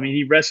evil. I mean,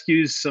 he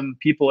rescues some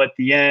people at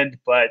the end,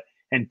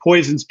 and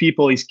poisons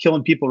people. He's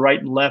killing people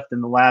right and left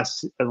in the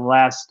last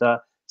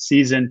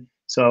season.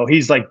 So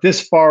he's like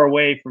this far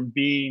away from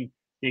being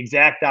the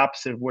exact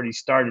opposite of what he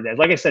started as.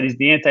 Like I said, he's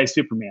the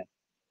anti-Superman.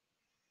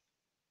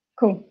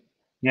 Cool.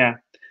 Yeah.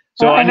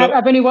 So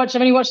I've only watched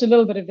a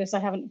little bit of this.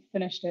 I haven't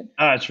finished it.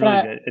 Oh, it's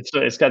really good.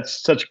 It's got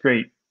such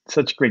great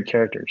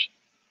characters.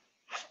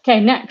 Okay,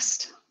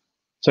 next.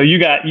 So you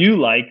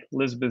like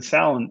Elizabeth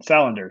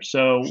Salander.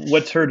 So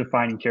what's her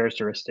defining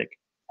characteristic?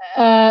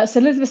 So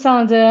Elizabeth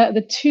Salander,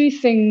 the two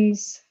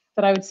things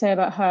that I would say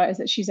about her is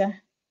that she's a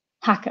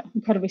hacker,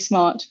 incredibly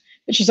smart,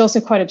 but she's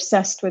also quite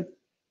obsessed with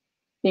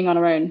being on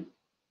her own.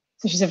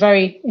 So she's a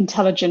very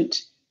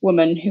intelligent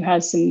woman who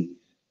has some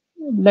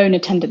loner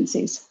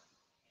tendencies.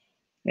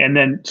 And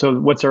then, so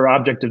what's her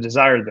object of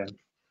desire then?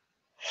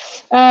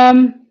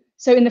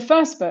 So in the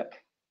first book,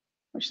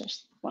 which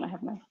is one I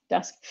have on my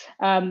desk,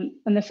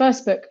 in the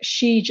first book,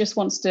 she just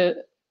wants to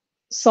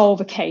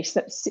solve a case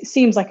that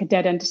seems like a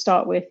dead end to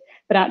start with,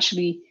 but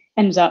actually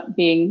ends up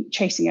being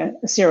chasing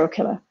a serial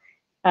killer.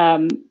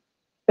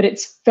 But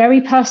it's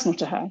very personal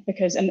to her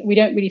because, and we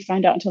don't really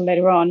find out until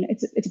later on,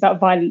 it's about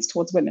violence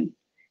towards women.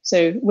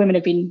 So women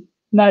have been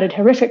murdered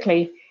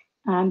horrifically,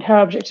 and her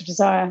object of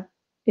desire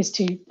is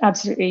to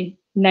absolutely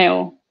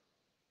nail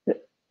the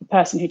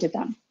person who did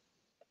that.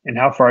 And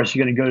how far is she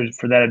going to go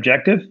for that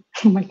objective?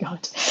 Oh my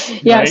God.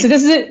 Yeah, right? So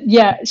this is it.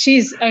 Yeah,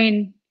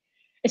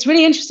 it's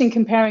really interesting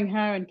comparing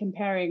her and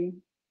comparing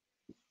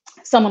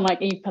someone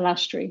like Eve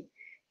Polastri.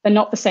 They're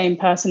not the same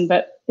person,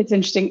 but it's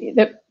interesting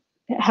that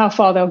how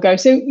far they'll go.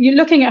 So you're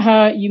looking at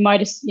her, you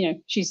might,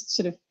 she's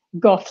sort of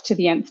goth to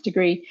the nth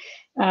degree.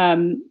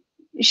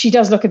 She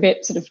does look a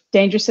bit sort of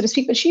dangerous, so to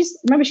speak, but she's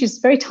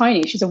very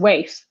tiny. She's a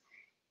waif.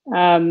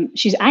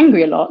 She's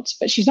angry a lot,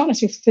 but she's not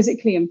necessarily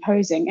physically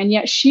imposing. And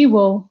yet she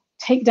will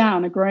take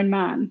down a grown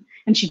man.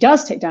 And she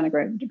does take down a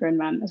grown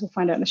man, as we'll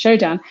find out in the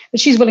showdown. But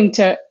she's willing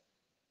to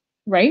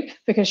rape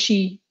because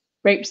she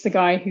rapes the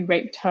guy who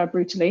raped her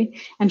brutally.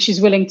 And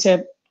she's willing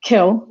to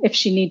kill if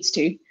she needs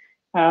to.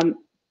 I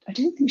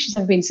don't think she's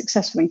ever been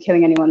successful in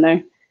killing anyone,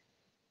 though.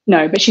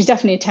 No, but she's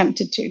definitely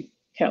attempted to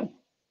kill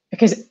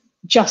because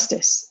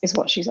justice is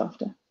what she's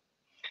after.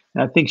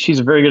 And I think she's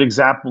a very good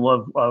example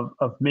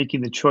of making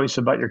the choice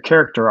about your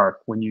character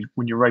arc when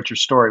you write your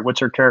story.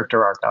 What's her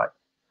character arc like?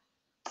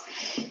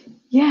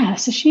 Yeah,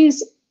 so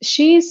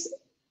she's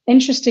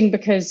interesting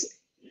because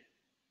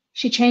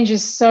she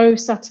changes so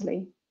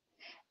subtly,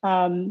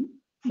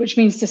 which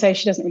means to say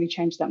she doesn't really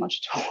change that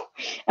much at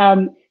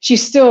all.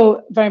 She's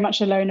still very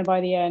much a loner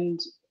by the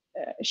end.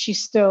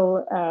 She's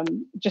still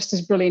just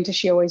as brilliant as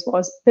she always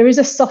was. There is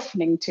a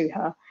softening to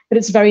her, but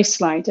it's very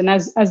slight. And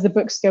as the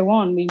books go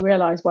on, we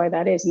realize why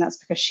that is. And that's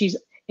because she's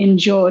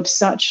endured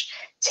such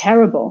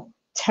terrible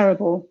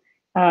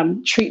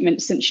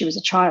treatment since she was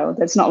a child.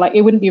 It's not like,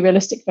 it wouldn't be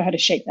realistic for her to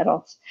shake that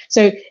off.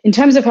 So in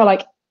terms of her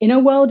like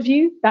inner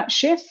worldview, that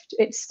shift,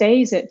 it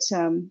stays at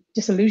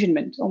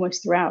disillusionment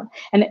almost throughout.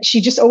 And she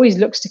just always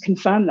looks to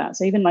confirm that.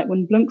 So even like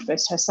when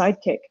Blunkfist, her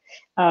sidekick,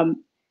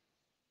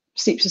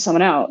 sleeps with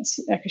someone else,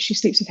 because she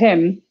sleeps with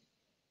him,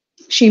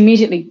 she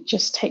immediately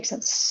just takes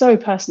that so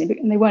personally,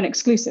 and they weren't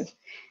exclusive.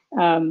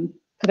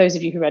 For those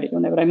of you who read it,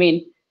 you'll know what I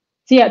mean.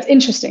 So yeah, it's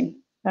interesting.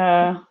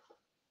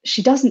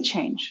 She doesn't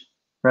change.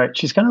 Right.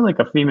 She's kind of like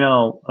a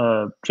female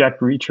Jack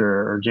Reacher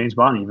or James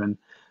Bond even.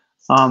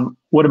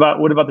 What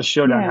about the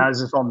showdown? Yeah. How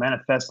does this all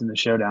manifest in the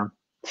showdown?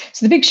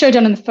 So the big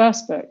showdown in the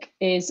first book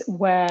is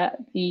where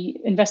the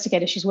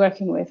investigator she's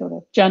working with, or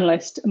the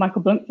journalist,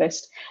 Michael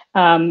Blomkvist,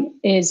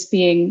 is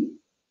being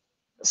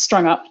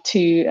strung up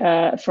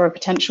for a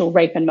potential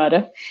rape and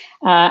murder.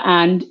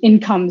 And in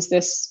comes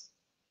this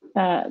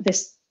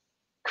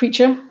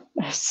creature,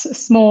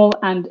 small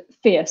and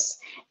fierce,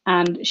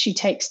 and she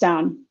takes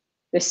down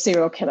this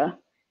serial killer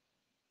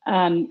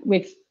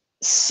with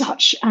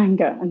such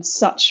anger and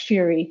such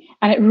fury.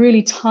 And it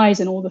really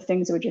ties in all the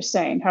things that we're just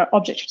saying. Her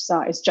object of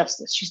desire is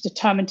justice. She's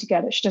determined to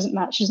get it. She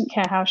doesn't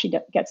care how she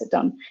gets it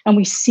done. And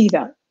we see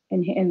that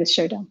in this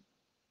showdown.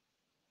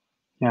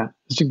 Yeah,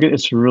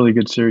 it's a really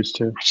good series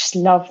too. I just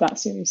love that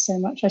series so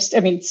much. I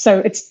mean, so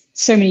it's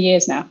so many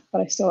years now, but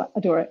I still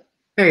adore it.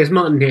 Hey, it's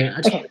Martin here.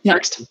 Okay,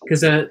 next.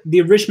 Because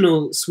the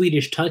original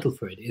Swedish title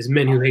for it is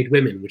Men Who Hate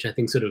Women, which I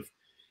think sort of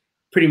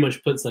pretty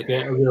much puts like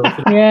a real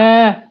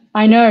yeah,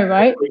 I know,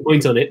 right?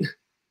 point on it.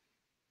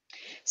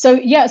 So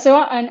yeah,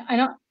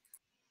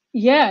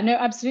 yeah, no,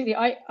 absolutely.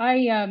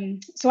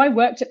 So I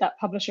worked at that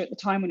publisher at the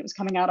time when it was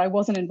coming out. I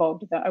wasn't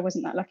involved with that. I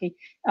wasn't that lucky.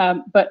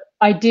 But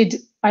I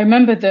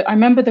remember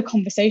the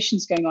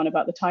conversations going on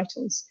about the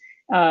titles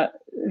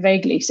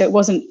vaguely. So it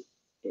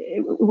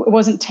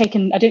wasn't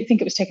taken. I don't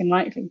think it was taken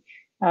lightly.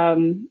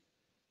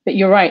 But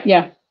you're right.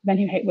 Yeah, Men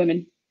Who Hate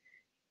Women.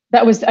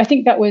 I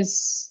think that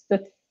was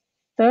the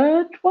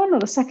third one or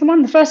the second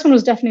one. The first one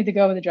was definitely The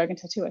Girl with the Dragon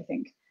Tattoo. I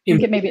think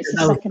maybe it's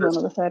the second one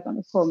or the third one.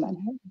 Before Men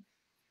Who Hate Women.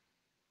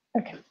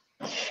 Okay,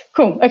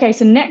 cool. Okay,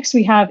 so next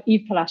we have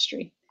Eve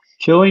Polastri.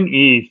 Killing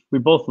Eve. We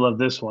both love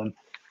this one.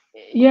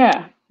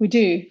 Yeah, we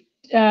do.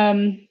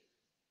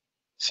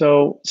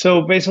 So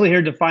basically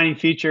her defining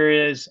feature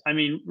is, I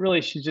mean,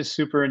 really, she's just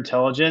super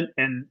intelligent,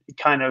 and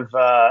kind of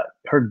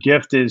her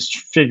gift is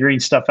figuring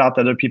stuff out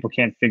that other people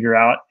can't figure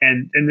out.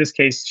 And in this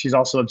case, she's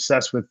also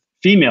obsessed with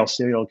female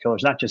serial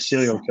killers, not just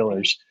serial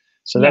killers.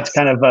 So that's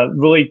kind of a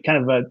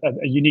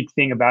unique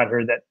thing about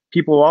her that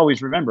people will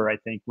always remember, I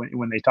think,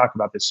 when they talk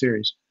about this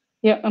series.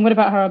 Yeah, and what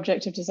about her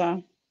objective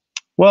desire?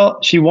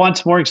 Well, she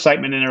wants more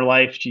excitement in her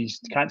life. She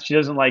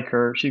doesn't like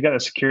she's got a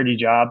security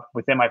job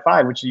with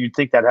MI5, which you'd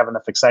think that'd have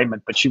enough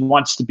excitement, but she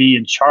wants to be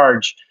in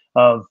charge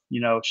of,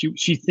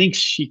 she thinks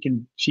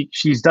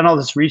she's done all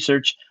this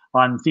research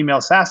on female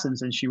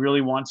assassins, and she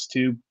really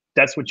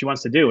that's what she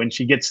wants to do. And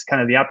she gets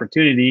kind of the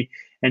opportunity,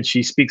 and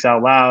she speaks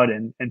out loud,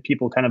 and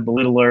people kind of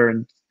belittle her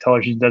and tell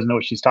her she doesn't know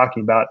what she's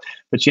talking about,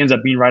 but she ends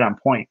up being right on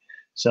point.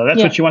 So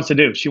that's what she wants to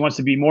do. She wants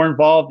to be more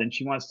involved, and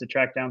she wants to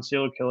track down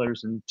serial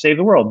killers and save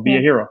the world, be a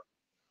hero.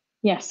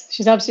 Yes,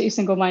 she's absolutely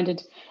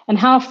single-minded. And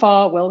how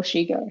far will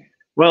she go?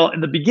 Well,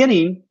 in the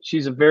beginning,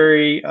 she's a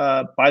very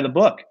by the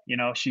book.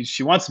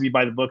 She wants to be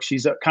by the book.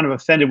 She's kind of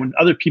offended when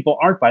other people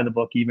aren't by the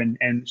book, even,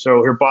 and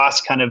so her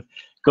boss kind of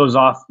goes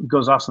off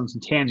on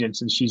some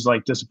tangents, and she's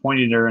like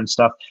disappointed in her and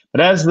stuff. But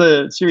as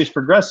the series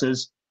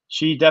progresses,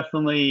 she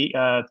definitely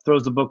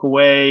throws the book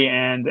away.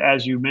 And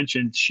as you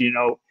mentioned,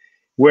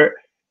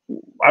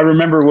 I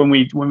remember when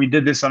we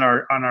did this on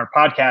our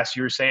podcast,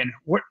 you were saying,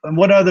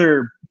 what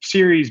other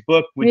series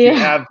book would you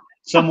have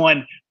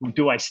someone,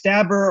 do I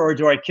stab her or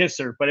do I kiss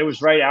her? But it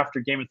was right after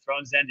Game of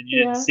Thrones ended, and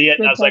you didn't see it.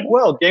 And I was like,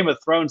 well, Game of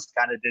Thrones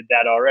kind of did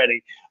that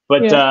already.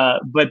 But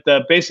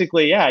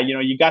basically,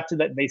 you got to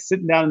that. They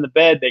sitting down in the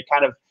bed, they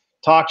kind of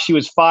talk. She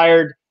was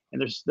fired,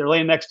 and they're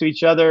laying next to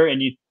each other,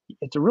 and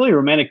it's a really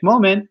romantic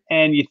moment,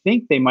 and you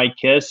think they might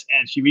kiss,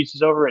 and she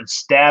reaches over and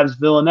stabs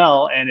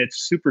Villanelle, and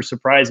it's super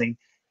surprising.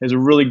 There's a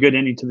really good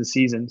ending to the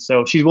season.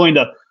 So she's willing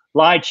to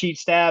lie, cheat,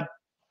 stab,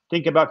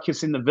 think about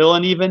kissing the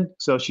villain even.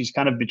 So she's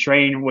kind of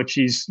betraying what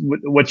you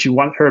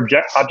want, her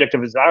object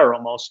of desire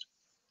almost.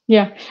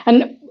 Yeah,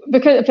 and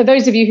because for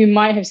those of you who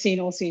might have seen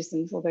all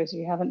seasons, or those of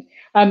you who haven't,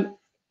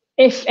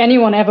 if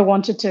anyone ever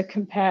wanted to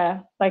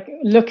compare, like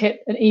look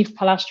at an Eve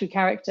Polastri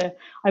character,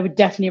 I would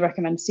definitely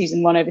recommend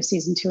season 1 over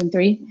season 2 and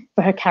 3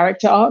 for her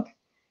character arc.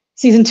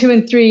 Season 2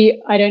 and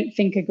 3, I don't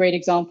think are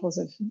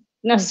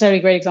necessarily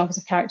great examples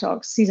of character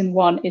arcs. Season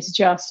 1 is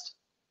just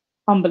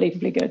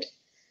unbelievably good.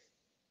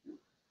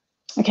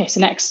 Okay, so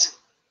next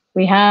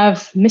we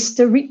have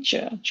Mr.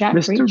 Reacher, Jack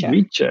Reacher.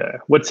 Mr.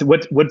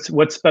 Reacher.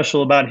 What's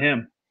special about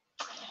him?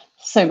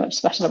 So much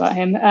special about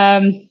him.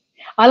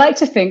 I like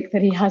to think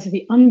that he has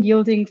the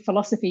unyielding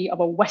philosophy of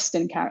a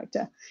Western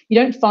character. You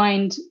don't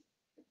find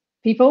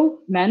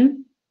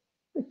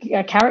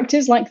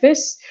characters like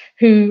this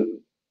who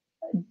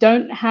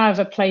don't have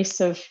a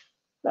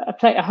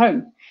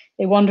home.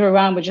 They wander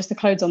around with just the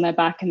clothes on their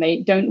back, and they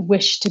don't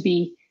wish to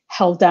be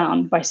held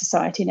down by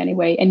society in any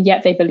way, and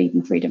yet they believe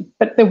in freedom.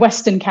 But the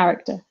Western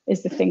character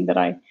is the thing that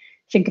I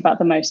think about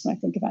the most when I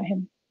think about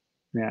him.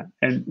 Yeah,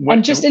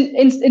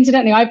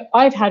 incidentally,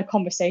 I've had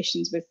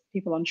conversations with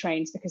people on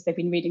trains because they've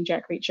been reading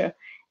Jack Reacher,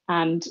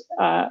 and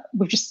I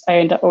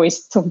end up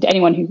always talking to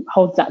anyone who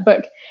holds that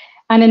book.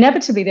 And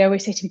inevitably, they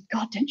always say to me,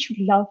 God, don't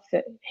you love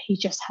that he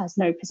just has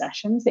no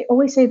possessions? They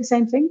always say the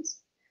same things.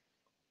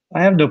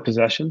 I have no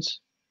possessions.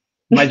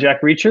 My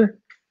Jack Reacher.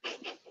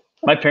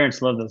 My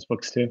parents love those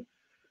books too.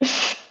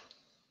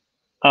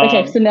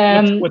 Okay,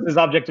 so what's his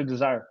object of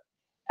desire?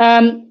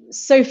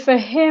 So for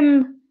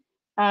him,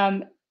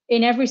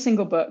 in every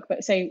single book,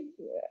 but say,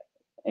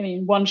 I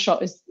mean, one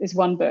shot is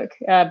one book,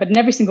 but in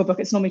every single book,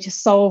 it's normally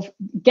to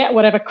get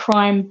whatever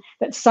crime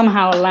that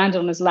somehow landed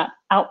on his lap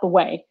out the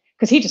way,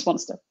 because he just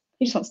wants to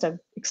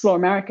explore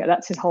America.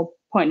 That's his whole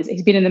point. Is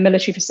he's been in the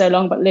military for so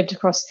long, but lived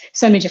across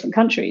so many different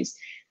countries.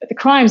 But the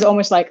crimes are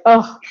almost like,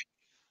 oh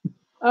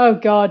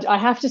God, I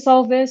have to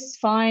solve this.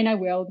 Fine, I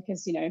will,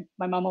 because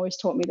my mom always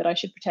taught me that I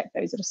should protect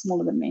those that are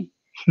smaller than me.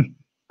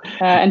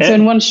 And so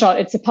in one shot,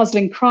 it's a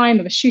puzzling crime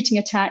of a shooting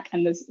attack,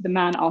 and the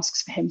man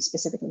asks for him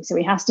specifically. So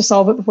he has to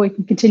solve it before he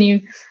can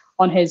continue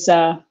on his,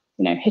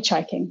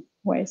 hitchhiking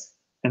ways.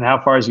 And how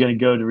far is he going to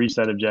go to reach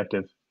that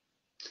objective?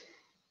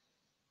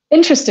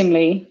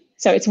 Interestingly,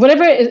 so it's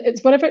whatever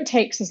it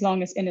takes, as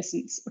long as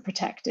innocents are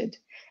protected.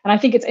 And I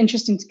think it's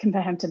interesting to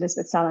compare him to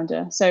Lisbeth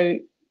Salander. So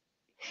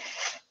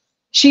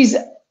she's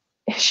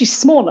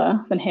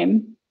smaller than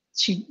him.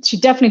 She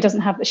definitely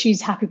doesn't have that.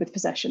 She's happy with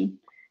possession.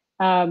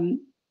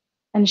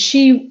 And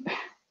she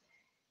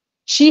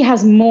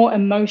has more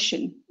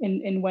emotion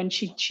in when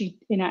she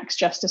enacts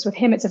justice. With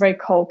him, it's a very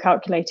cold,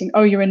 calculating.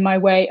 Oh, you're in my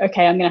way.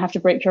 Okay, I'm going to have to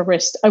break your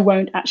wrist. I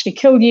won't actually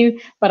kill you,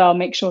 but I'll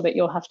make sure that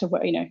you'll have to,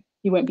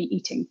 you won't be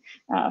eating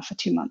for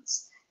 2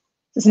 months.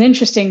 It's an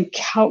interesting,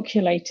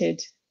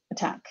 calculated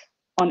attack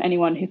on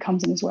anyone who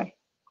comes in his way.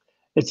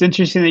 It's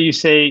interesting that you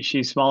say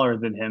she's smaller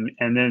than him,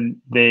 and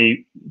then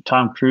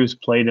Tom Cruise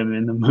played him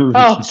in the movie.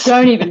 Oh,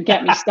 don't even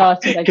get me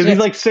started. Because he's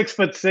like 6'6",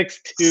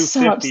 250.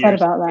 So upset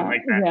about that.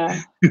 Like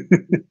that.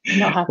 Yeah,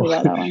 not happy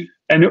about that one.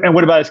 And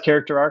what about his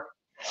character arc?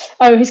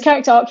 Oh, his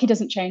character arc, he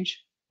doesn't change.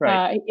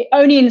 Right.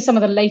 Only in some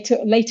of the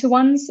later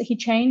ones he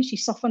changed. He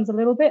softens a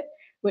little bit.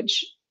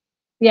 Which,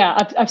 yeah,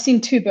 I've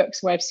seen 2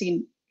 books where I've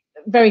seen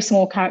very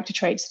small character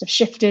traits that have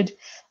shifted.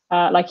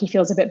 Like he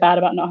feels a bit bad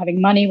about not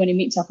having money when he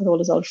meets up with all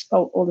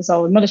his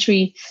old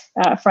military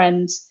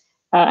friends,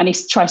 and he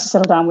tries to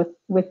settle down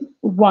with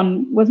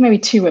maybe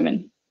 2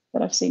 women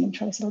that I've seen him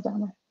try to settle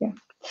down with.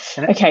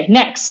 Yeah. Okay,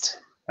 next.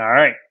 All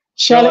right.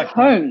 Sherlock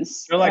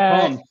Holmes.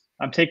 Sherlock Holmes.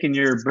 I'm taking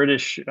your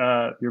British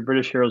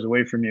heroes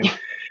away from you.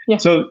 Yeah.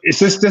 So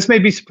this may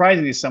be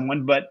surprising to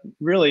someone, but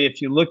really,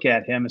 if you look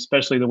at him,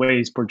 especially the way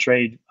he's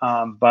portrayed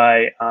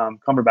by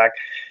Cumberbatch,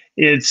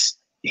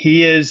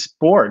 he is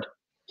bored.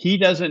 He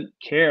doesn't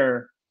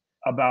care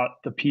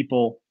about the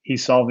people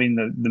he's solving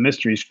the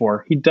mysteries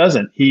for. He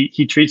doesn't.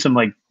 He treats them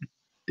like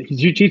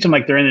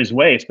they're in his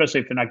way,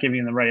 especially if they're not giving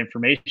him the right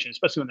information,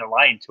 especially when they're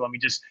lying to him. He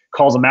just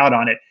calls them out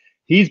on it.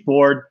 He's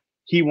bored.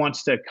 He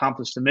wants to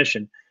accomplish the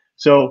mission.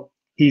 So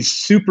he's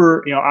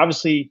super,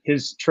 obviously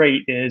his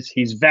trait is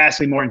he's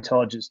vastly more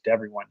intelligent to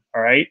everyone.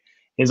 All right.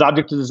 His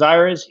object of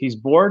desire is he's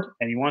bored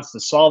and he wants to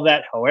solve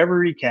that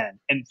however he can.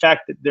 In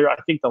fact, I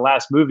think the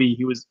last movie,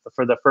 he was,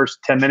 for the first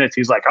 10 minutes,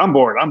 he's like, I'm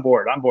bored.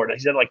 He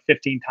said it like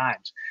 15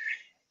 times.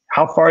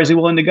 How far is he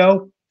willing to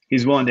go?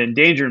 He's willing to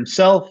endanger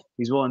himself.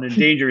 He's willing to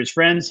endanger his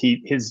friends.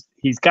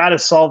 He's got to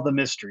solve the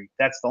mystery.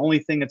 That's the only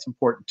thing that's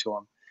important to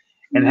him.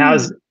 And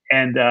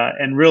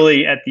and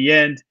really at the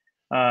end,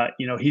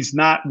 he's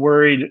not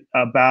worried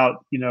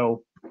about,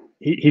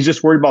 he's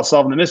just worried about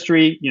solving the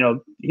mystery.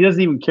 He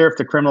doesn't even care if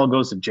the criminal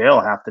goes to jail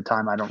half the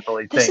time. I don't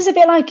really think. This is a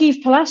bit like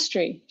Eve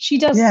Polastri. She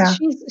does. Yeah.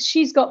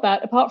 She's got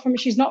that. Apart from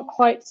she's not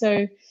quite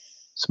so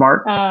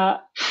smart.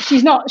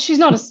 She's not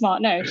as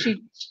smart. No,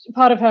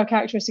 part of her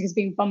characteristic is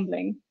being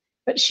bumbling,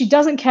 but she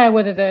doesn't care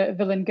whether the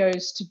villain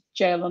goes to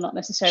jail or not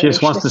necessarily. She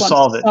just wants to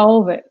solve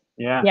it.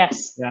 Yeah.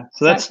 Yes. Yeah.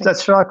 So exactly.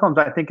 that's Sherlock Holmes.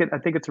 I think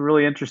it's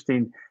really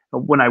interesting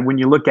when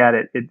you look at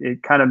it.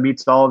 It kind of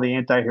meets all the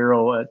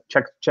anti-hero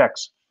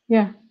checks.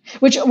 Yeah.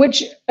 Which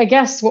I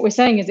guess what we're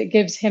saying is it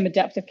gives him a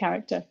depth of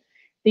character.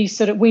 These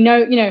sort of, we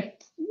know,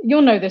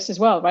 you'll know this as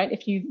well, right?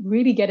 If you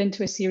really get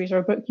into a series or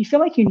a book, you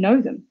feel like you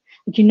know them.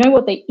 Like you know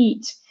what they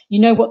eat, you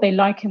know what they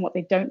like and what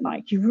they don't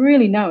like. You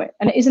really know it.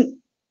 And it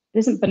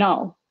isn't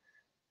banal.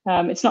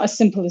 It's not as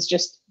simple as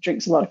just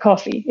drinks a lot of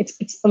coffee.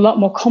 It's a lot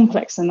more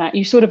complex than that.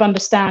 You sort of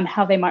understand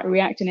how they might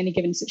react in any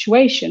given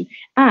situation.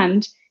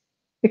 And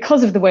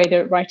because of the way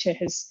the writer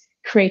has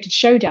created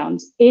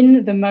showdowns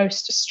in the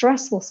most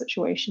stressful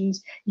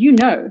situations, you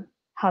know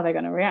how they're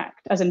going to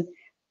react.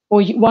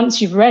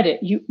 Once you've read it,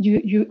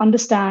 you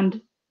understand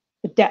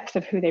the depth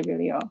of who they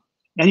really are.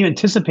 And you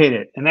anticipate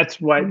it, and that's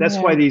why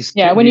these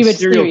when you read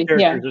serial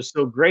characters are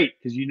so great,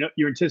 because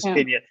you're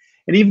anticipating it.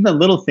 And even the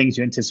little things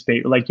you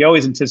anticipate, like you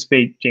always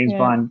anticipate James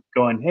Bond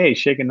going, "Hey,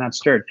 shaken not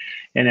stirred,"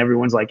 and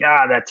everyone's like,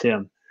 "Ah, that's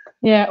him."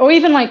 Yeah, or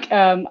even like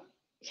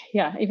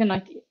even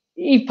like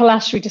Eve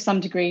Polastri to some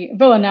degree.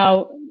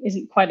 Villanelle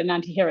isn't quite an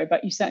anti-hero,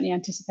 but you certainly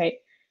anticipate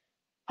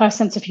her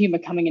sense of humor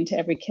coming into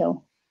every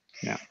kill.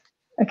 Yeah.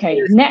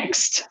 Okay,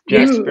 next.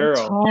 Jack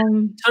Sparrow.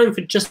 Time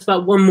for just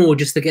about one more,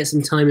 just to get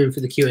some time in for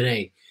the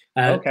Q&A.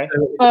 Okay.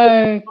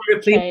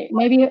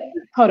 Maybe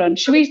hold on.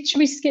 Should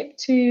we skip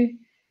to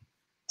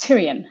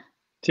Tyrion.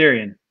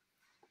 Tyrion.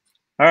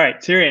 All right,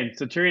 Tyrion.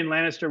 So Tyrion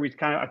Lannister,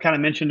 I kind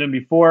of mentioned him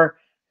before,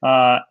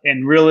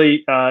 and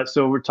really,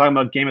 so we're talking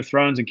about Game of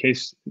Thrones in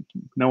case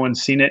no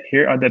one's seen it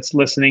here that's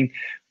listening.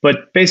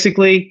 But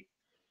basically,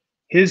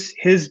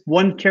 his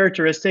one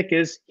characteristic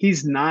is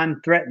he's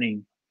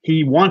non-threatening.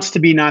 He wants to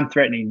be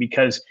non-threatening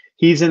because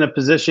he's in a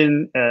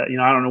position, I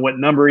don't know what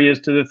number he is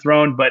to the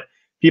throne, but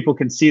people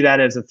can see that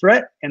as a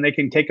threat and they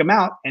can take him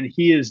out. And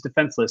he is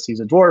defenseless. He's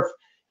a dwarf.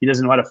 He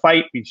doesn't know how to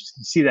fight. We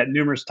see that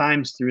numerous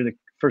times through the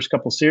first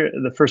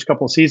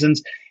couple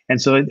seasons.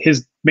 And so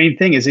his main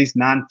thing is he's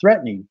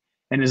non-threatening,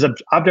 and his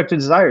objective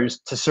desire is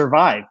to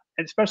survive,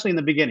 and especially in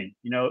the beginning.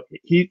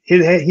 He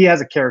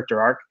has a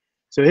character arc.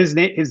 So his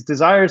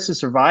desire is to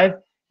survive.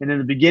 And in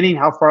the beginning,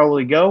 how far will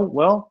he go?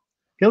 Well,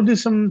 he'll do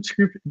some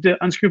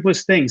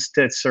unscrupulous things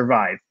to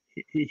survive.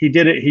 He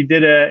did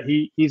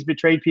it. He's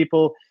betrayed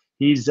people.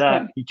 He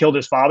killed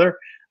his father.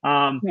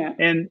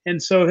 And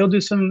so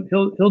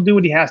he'll do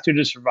what he has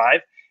to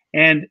survive.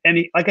 And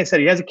he, like I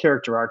said, he has a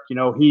character arc.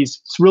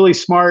 He's really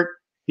smart.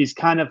 He's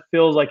kind of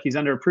feels like he's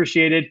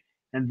underappreciated,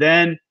 and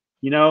then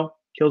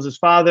kills his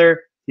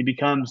father. He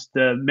becomes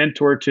the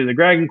mentor to the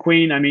Dragon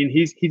Queen. I mean,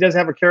 he does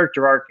have a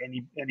character arc, and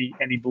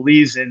he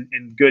believes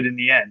in good in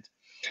the end.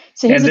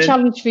 So here's a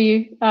challenge for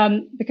you,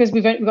 because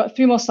we've got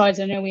 3 more slides.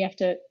 I know we have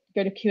to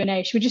go to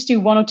Q&A. Should we just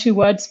do 1 or 2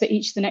 words for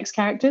each of the next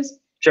characters?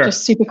 Sure.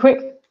 Just super quick.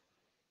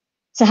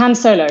 So Han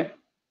Solo.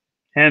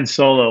 Han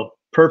Solo,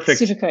 perfect.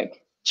 Super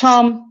quick.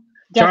 Charm,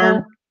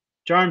 devil.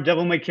 Charm,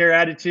 devil may care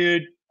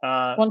attitude.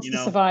 Wants to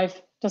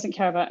survive. Doesn't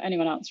care about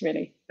anyone else,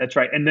 really. That's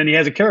right. And then he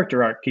has a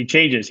character arc. He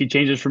changes. He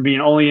changes from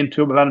being only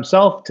about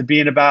himself to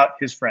being about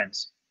his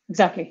friends.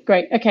 Exactly.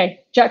 Great.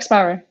 Okay. Jack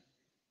Sparrow.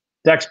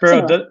 Jack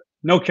Sparrow,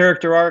 no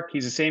character arc.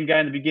 He's the same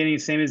guy in the beginning,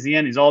 same as the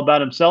end. He's all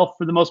about himself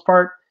for the most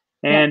part.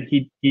 And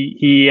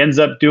he ends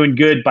up doing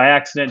good by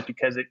accident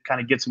because it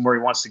kind of gets him where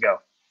he wants to go.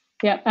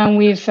 Yeah. And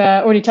we've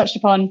already touched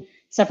upon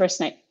Severus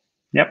Snape.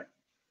 Yep.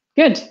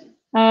 Good.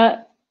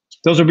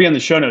 Those will be on the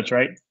show notes,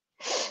 right?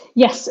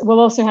 Yes, we'll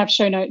also have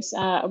show notes,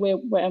 and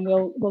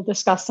we'll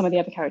discuss some of the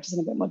other characters in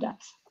a bit more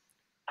depth.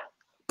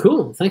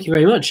 Cool, thank you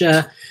very much.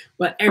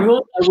 Well,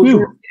 everyone, I will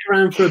get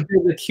around for a bit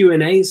of a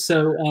Q&A,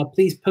 so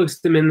please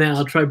post them in there.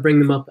 I'll try to bring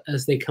them up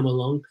as they come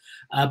along.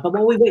 But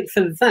while we wait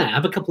for that, I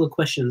have a couple of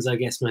questions, I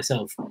guess,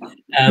 myself.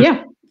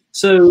 Yeah.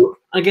 So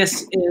I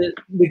guess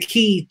the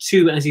key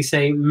to, as you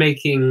say,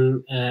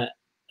 making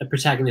a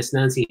protagonist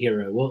an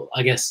anti-hero, well,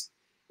 I guess,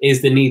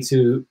 is the need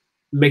to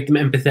make them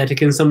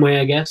empathetic in some way,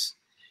 I guess.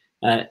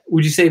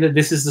 Would you say that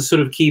this is the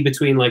sort of key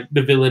between like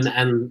the villain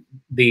and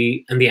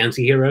the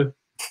anti-hero?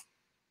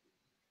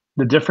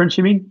 The difference,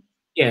 you mean?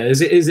 Yeah,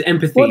 is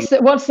empathy.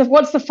 What's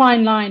the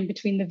fine line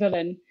between the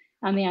villain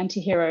and the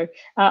anti-hero?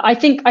 I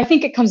think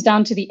it comes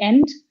down to the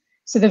end.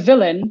 So the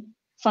villain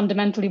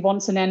fundamentally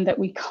wants an end that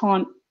we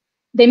can't.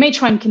 They may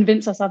try and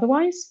convince us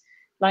otherwise,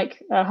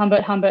 like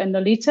Humbert and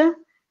Lolita,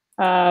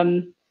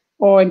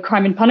 or in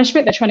Crime and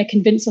Punishment. They're trying to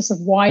convince us of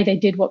why they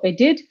did what they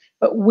did,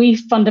 but we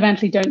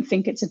fundamentally don't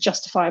think it's a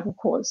justifiable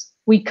cause.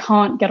 We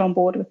can't get on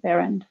board with their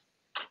end.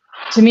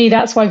 To me,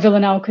 that's why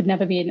Villanelle could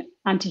never be an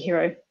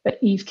anti-hero, but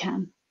Eve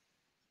can,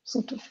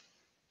 sort of.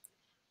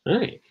 All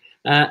right.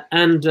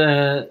 And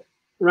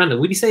Randall,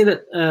 would you say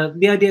that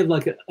the idea of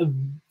like a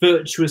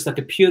virtuous, like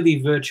a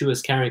purely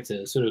virtuous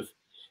character, sort of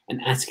an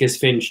Atticus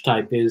Finch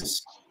type,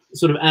 is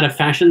sort of out of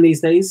fashion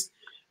these days?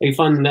 Are you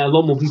finding that a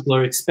lot more people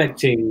are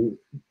expecting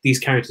these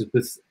characters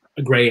with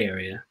a gray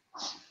area?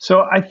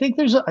 So I think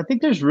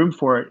there's room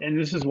for it, and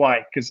this is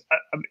why, because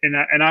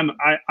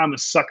I'm a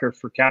sucker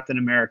for Captain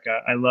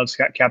America. I love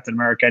Captain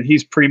America, and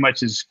he's pretty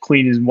much as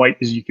clean and white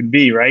as you can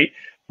be, right?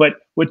 But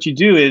what you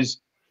do is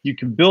you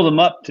can build him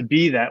up to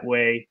be that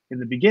way in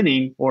the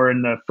beginning or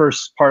in the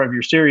first part of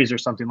your series or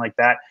something like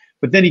that.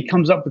 But then he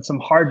comes up with some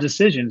hard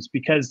decisions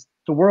because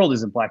the world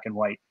isn't black and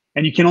white,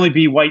 and you can only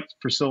be white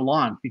for so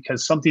long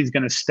because something's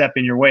going to step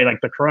in your way,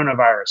 like the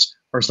coronavirus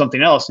or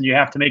something else, and you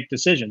have to make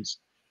decisions.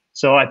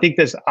 So I think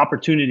there's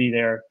opportunity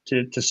there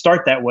to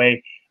start that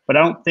way, but I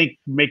don't think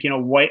making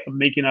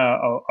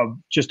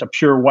just a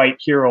pure white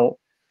hero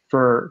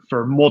for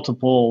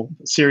multiple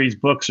series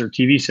books or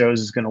TV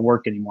shows is going to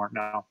work anymore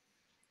now.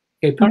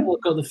 Okay, Parul,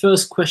 I've got the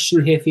first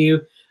question here for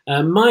you.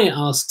 Maya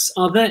asks,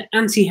 are there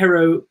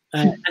anti-hero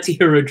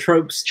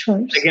tropes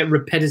that get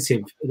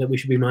repetitive that we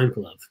should be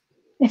mindful of?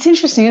 It's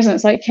interesting, isn't it?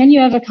 It's like, can you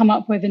ever come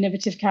up with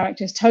innovative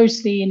characters,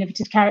 totally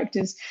innovative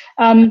characters?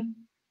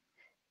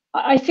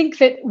 I think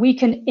that we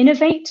can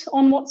innovate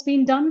on what's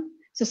been done.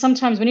 So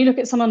sometimes when you look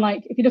at someone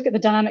like, if you look at the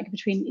dynamic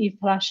between Eve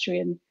Polastri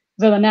and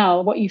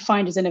Villanelle, what you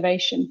find is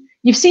innovation.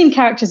 You've seen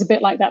characters a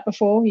bit like that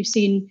before. You've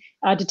seen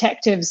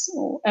detectives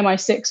or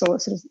MI6 or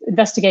sort of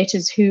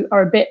investigators who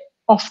are a bit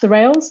off the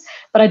rails,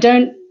 but I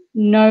don't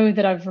know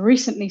that I've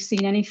recently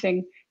seen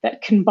anything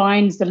that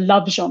combines the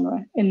love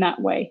genre in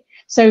that way.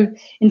 So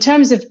in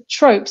terms of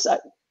tropes,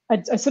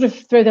 I sort of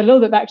throw that a little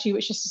bit back to you,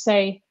 which is to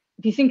say,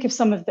 if you think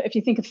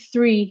of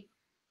 3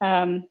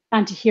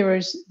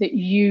 anti-heroes that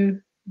you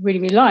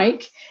really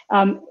like,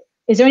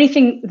 is there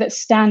anything that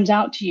stands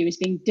out to you as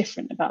being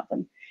different about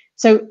them?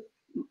 So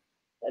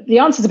the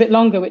answer is a bit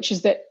longer, which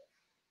is that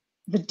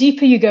the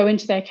deeper you go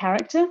into their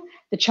character,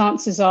 the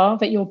chances are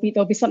that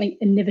there'll be something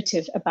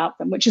innovative about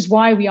them, which is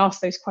why we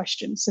ask those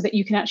questions, so that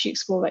you can actually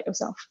explore that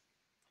yourself.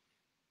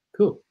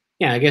 Cool.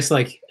 Yeah, I guess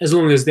like as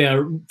long as they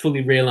are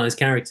fully realized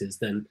characters,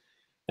 then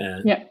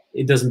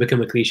it doesn't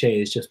become a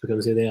cliche. It just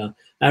becomes who they are.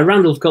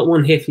 Randall's got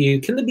one here for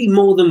you. Can there be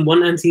more than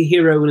one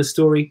anti-hero in a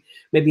story?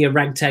 Maybe a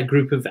ragtag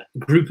group of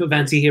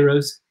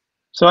anti-heroes?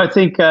 So I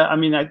think,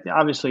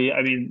 obviously,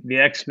 the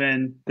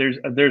X-Men.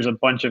 There's a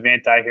bunch of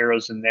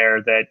anti-heroes in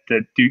there they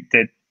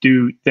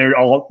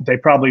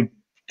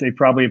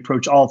probably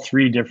approach all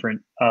three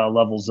different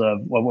levels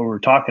of what we're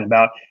talking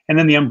about. And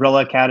then the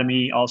Umbrella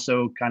Academy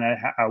also kind of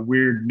a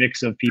weird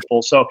mix of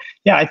people. So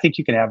yeah, I think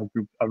you can have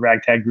a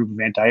ragtag group of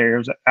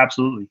anti-heroes.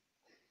 Absolutely.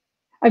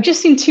 I've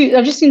just seen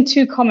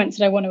two comments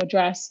that I want to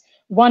address.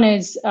 One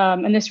is,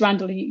 and this,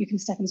 Randall, you can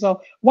step in as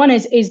well. One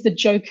is the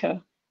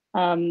Joker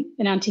an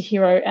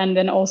anti-hero, and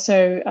then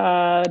also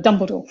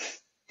Dumbledore.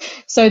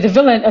 So the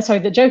villain,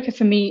 the Joker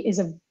for me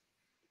is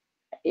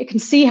you can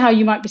see how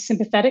you might be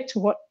sympathetic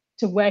to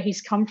where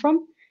he's come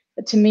from,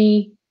 but to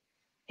me,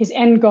 his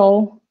end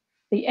goal,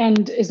 the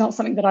end, is not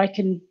something that I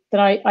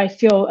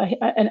feel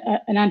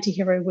an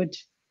anti-hero would.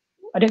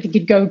 I don't think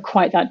he'd go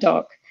quite that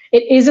dark.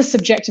 It is a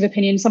subjective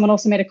opinion. Someone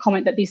also made a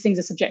comment that these things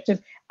are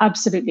subjective.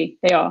 Absolutely,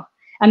 they are.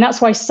 And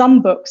that's why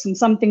some books and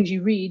some things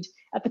you read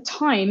at the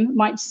time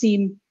might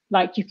seem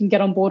like you can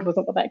get on board with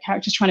what that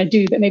character's trying to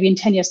do, but maybe in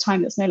 10 years'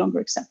 time, that's no longer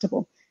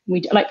acceptable.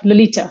 Like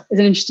Lolita is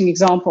an interesting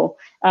example.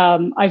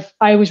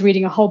 I was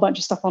reading a whole bunch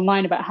of stuff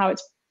online about how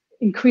it's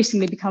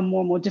increasingly become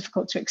more and more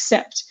difficult to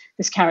accept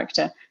this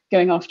character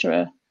going after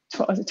a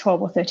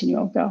 12 or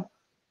 13-year-old girl.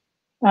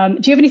 Do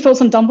you have any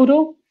thoughts on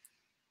Dumbledore?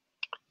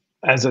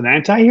 As an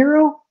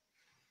anti-hero?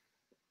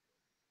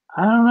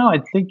 I don't know. I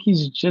think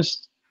he's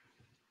just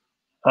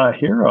a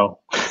hero.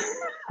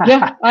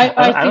 Yeah,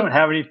 I don't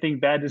have anything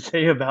bad to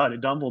say about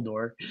it,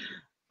 Dumbledore.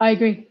 I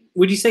agree.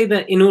 Would you say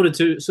that in order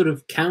to sort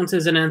of count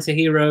as an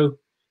anti-hero,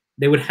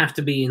 they would have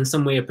to be in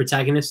some way a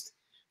protagonist,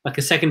 like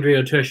a secondary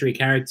or tertiary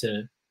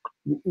character?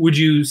 Would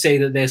you say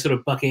that they're sort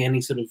of bucking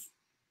any sort of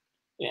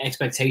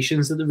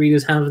expectations that the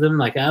readers have of them?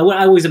 Like I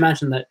always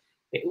imagine that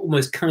it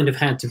almost kind of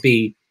had to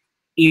be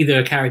either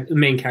a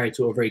main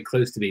character or very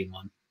close to being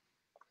one.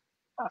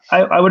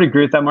 I would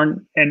agree with that,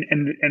 Martin,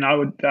 and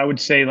I would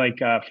say, like,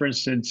 for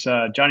instance,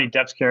 Johnny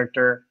Depp's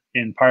character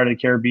in Pirate of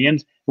the Caribbean,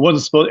 it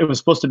was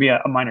supposed to be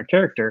a minor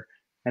character,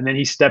 and then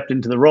he stepped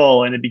into the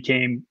role, and it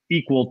became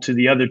equal to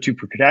the other two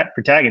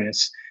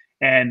protagonists,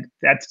 and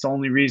that's the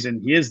only reason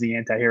he is the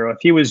anti-hero. If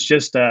he was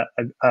just a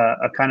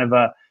kind of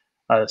a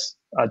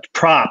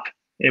prop,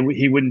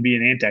 he wouldn't be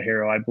an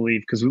anti-hero, I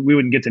believe, because we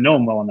wouldn't get to know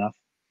him well enough.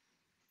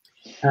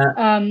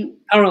 Parul,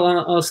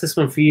 I'll ask this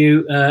one for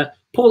you.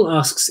 Paul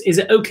asks, is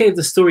it okay if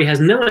the story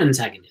has no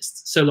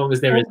antagonist, so long as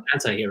there is an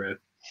anti-hero?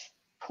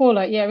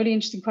 Paula, yeah, really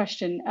interesting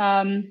question.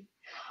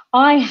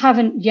 I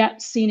haven't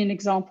yet seen an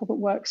example that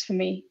works for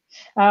me.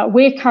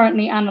 We're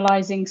currently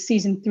analyzing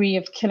season 3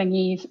 of Killing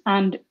Eve,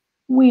 and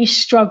we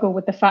struggle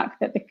with the fact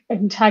that the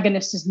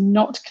antagonist is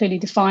not clearly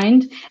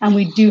defined, and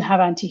we do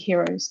have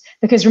anti-heroes.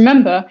 Because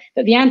remember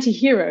that the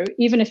anti-hero,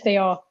 even if they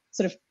are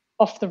sort of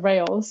off the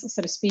rails,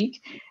 so to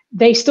speak,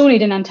 they still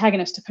need an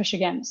antagonist to push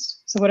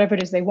against. So whatever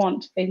it is they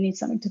want, they need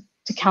something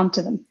to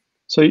counter them.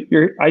 So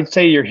I'd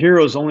say your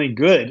hero is only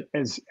good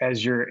as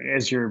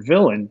your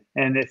villain,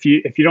 and if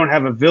you don't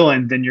have a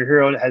villain, then your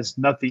hero has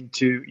nothing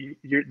to.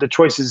 The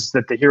choices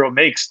that the hero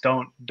makes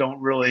don't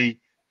really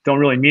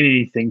mean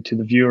anything to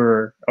the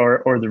viewer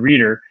or the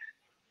reader.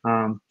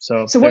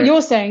 So what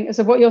you're saying,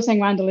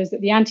 Randall, is that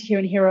the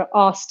anti-hero and hero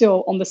are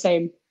still on the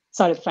same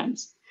side of the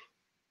fence,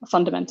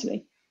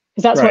 fundamentally,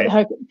 because that's right.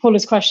 What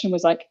Paula's question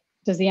was like.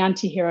 Does the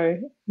anti-hero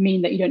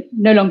mean that you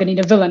no longer need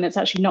a villain? It's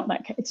actually not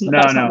that. It's not,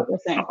 that's not what we're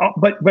saying.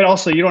 But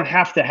also, you don't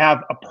have to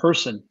have a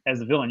person as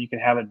the villain. You can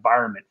have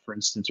environment, for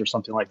instance, or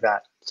something like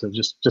that. So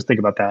just think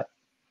about that.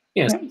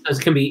 Yes, yeah. It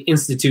can be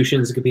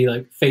institutions. It could be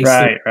like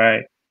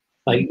right.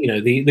 Like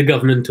the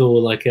government or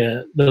like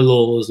the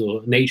laws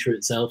or nature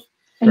itself.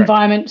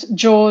 Environment, right.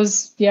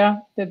 Jaws, yeah,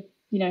 a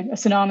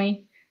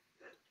tsunami.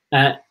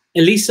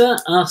 Elisa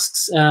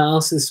asks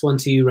this one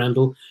to you,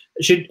 Randall.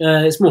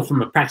 It's more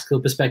from a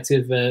practical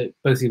perspective.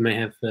 Both of you may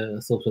have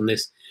thoughts on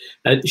this.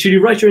 Should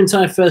you write your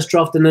entire first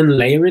draft and then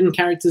layer in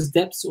characters'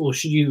 depths, or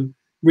should you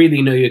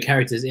really know your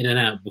characters in and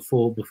out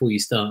before you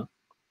start?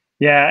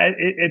 Yeah,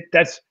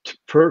 that's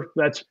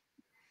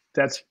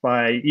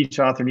by each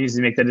author needs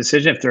to make that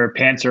decision if they're a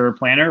pantser or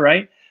planner,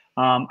 right?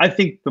 I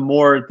think the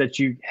more that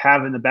you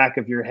have in the back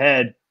of your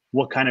head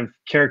what kind of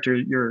character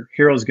your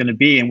hero is going to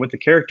be and what the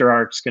character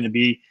arc is going to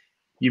be,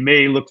 you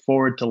may look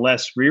forward to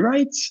less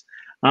rewrites.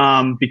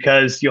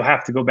 Because you'll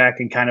have to go back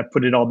and kind of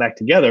put it all back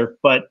together.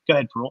 But go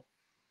ahead, Parul.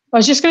 I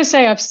was just going to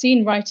say I've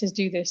seen writers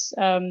do this.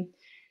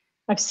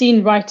 I've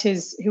seen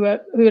writers who have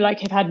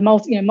had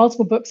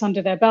multiple books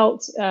under their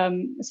belt.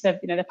 So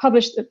they're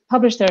published.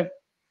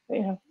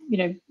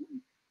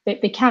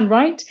 They can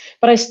write,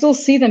 but I still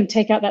see them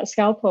take out that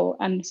scalpel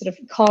and sort of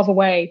carve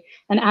away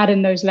and add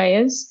in those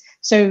layers.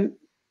 So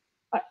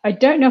I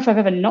don't know if I've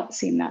ever not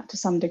seen that to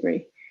some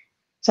degree.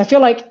 So I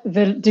feel like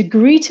the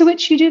degree to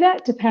which you do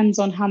that depends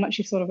on how much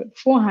you've thought of it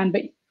beforehand,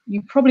 but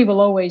you probably will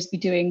always be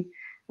doing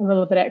a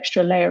little bit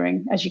extra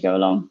layering as you go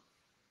along.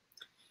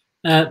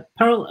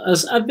 Parul,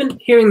 as I've been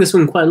hearing this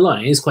one quite a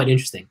lot, it's quite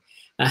interesting.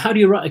 How do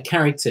you write a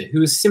character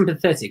who is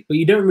sympathetic, but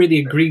you don't really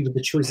agree with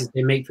the choices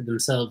they make for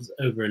themselves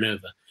over and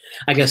over?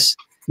 I guess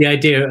the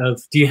idea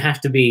of, do you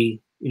have to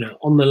be,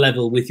 on the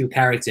level with your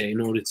character in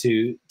order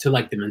to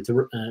like them and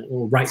to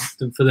or write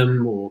for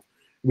them or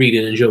read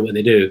and enjoy what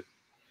they do?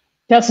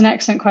 That's an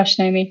excellent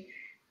question, Amy.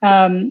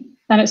 And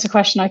it's a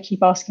question I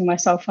keep asking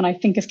myself when I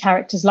think of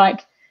characters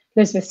like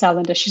Lisbeth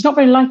Salander. She's not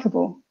very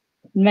likable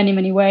in many,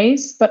 many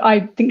ways, but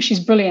I think she's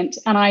brilliant.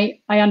 And I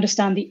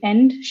understand the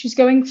end she's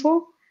going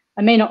for.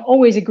 I may not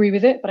always agree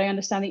with it, but I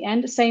understand the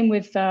end. Same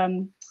with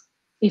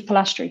Eve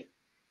Polastri.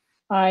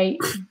 I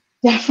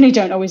definitely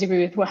don't always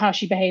agree with how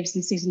she behaves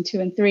in season 2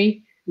 and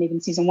 3, and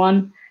even season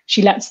 1.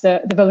 She lets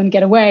the villain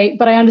get away,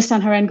 but I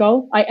understand her end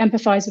goal. I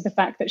empathize with the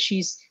fact that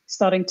she's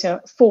starting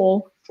to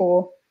fall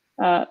for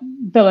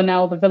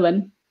Villanelle, the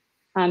villain.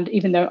 And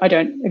even though I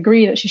don't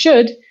agree that she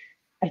should,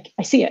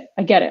 I see it,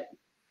 I get it.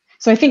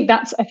 So I think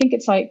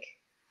it's like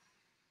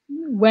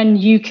when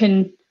you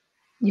can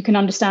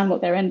understand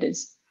what their end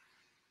is.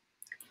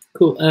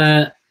 Cool.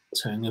 Sorry,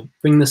 I'm going to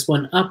bring this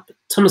one up.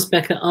 Thomas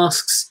Becker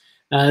asks,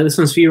 this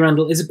one's for you,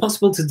 Randall. Is it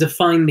possible to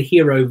define the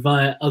hero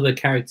via other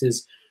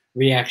characters'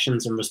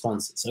 reactions and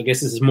responses? So I guess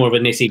this is more of a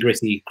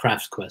nitty-gritty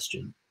craft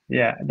question.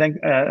 Yeah, I think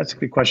that's a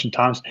good question,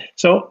 Thomas.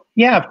 So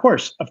yeah, of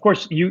course,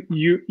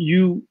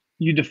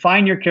 you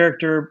define your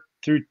character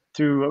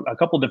through a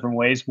couple different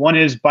ways. One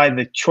is by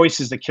the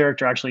choices the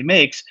character actually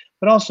makes,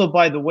 but also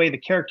by the way the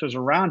characters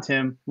around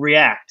him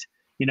react.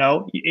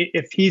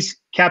 If he's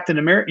Captain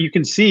America, you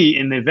can see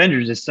in the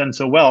Avengers it's done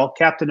so well.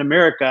 Captain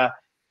America,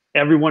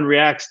 everyone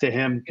reacts to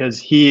him because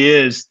he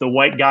is the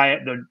white guy,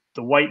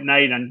 the white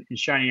knight in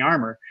shiny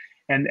armor,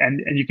 and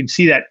you can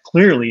see that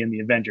clearly in the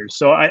Avengers.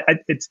 So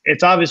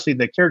it's obviously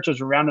the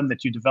characters around him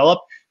that you develop.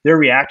 Their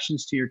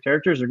reactions to your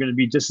characters are going to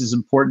be just as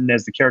important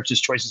as the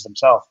characters' choices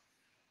themselves.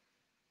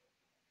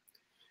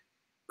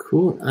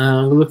 Cool.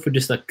 We'll look for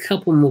just a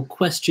couple more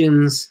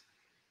questions.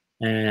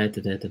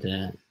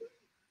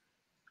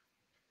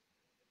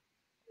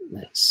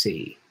 Let's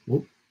see.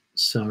 Oh,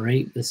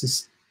 sorry. This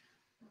is.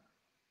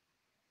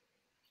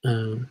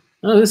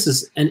 This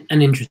is an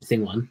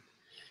interesting one.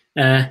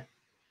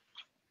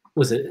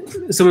 Was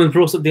it someone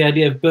brought up the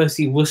idea of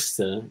Bertie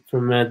Wooster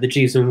from the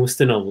Jeeves and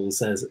Wooster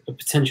novels as a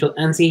potential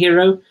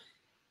anti-hero,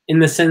 in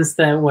the sense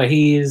that where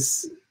he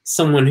is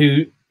someone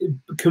who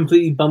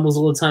completely bumbles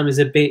all the time, is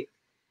a bit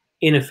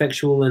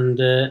ineffectual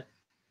and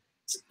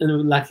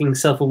lacking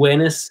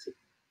self-awareness.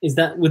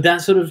 Would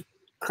that sort of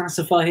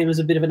classify him as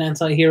a bit of an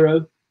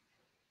anti-hero?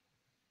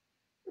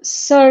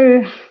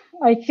 So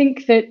I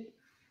think that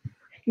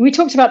we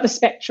talked about the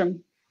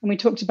spectrum, and we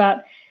talked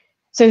about,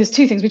 so there's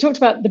two things. We talked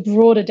about the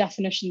broader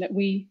definition that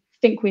we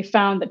think we've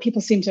found that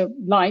people seem to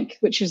like,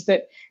 which is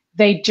that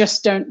they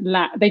just don't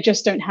have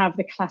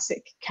the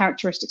classic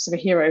characteristics of a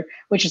hero,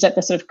 which is that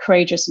they're sort of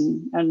courageous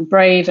and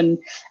brave and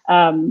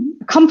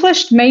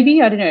accomplished,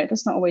 maybe. I don't know.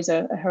 That's not always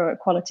a heroic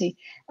quality.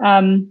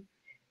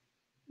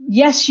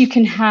 Yes, you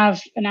can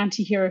have an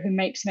anti-hero who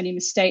makes many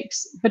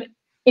mistakes, but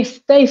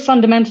if they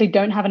fundamentally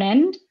don't have an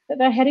end that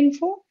they're heading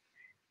for,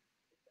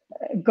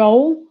 a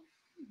goal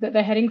that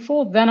they're heading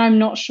for, then I'm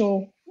not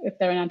sure if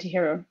they're an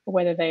anti-hero or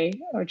whether they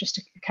are just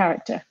a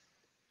character.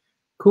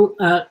 Cool.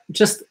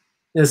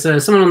 There's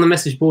someone on the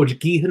message board,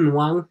 Gihan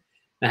Wang,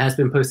 that has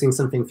been posting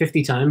something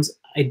 50 times.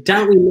 I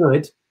doubt we know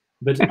it,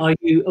 but are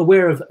you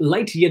aware of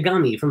Light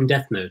Yagami from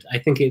Death Note? I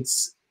think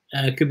it's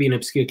could be an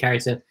obscure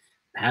character,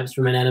 perhaps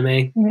from an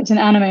anime. It's an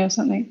anime or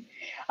something.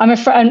 I'm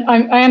afraid.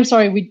 I am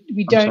sorry.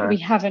 We don't. We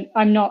haven't.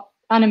 I'm not.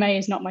 Anime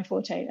is not my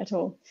forte at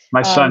all.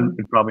 My son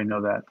would probably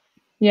know that.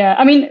 Yeah,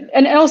 I mean,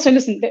 and also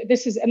listen.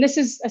 This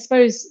is, I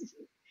suppose,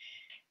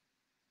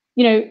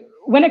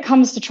 when it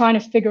comes to trying to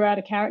figure out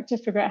how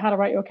to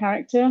write your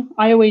character,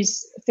 I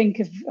always think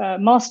of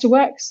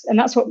masterworks, and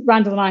that's what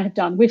Randall and I have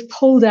done. We've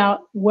pulled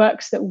out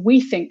works that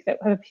we think that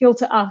have appealed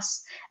to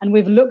us, and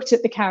we've looked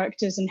at the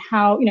characters and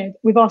how,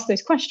 we've asked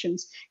those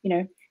questions,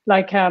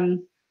 like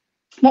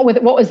what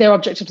was their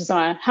object of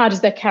desire? How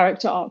does their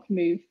character arc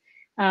move?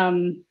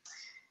 And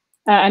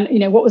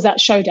what was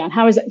that showdown?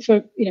 How is it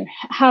for,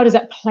 how does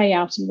that play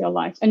out in real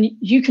life? And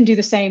you can do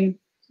the same,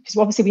 because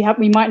obviously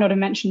we might not have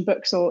mentioned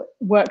books or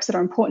works that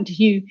are important to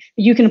you,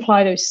 but you can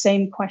apply those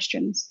same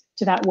questions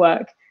to that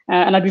work.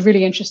 And I'd be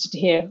really interested to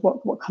hear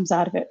what comes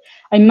out of it.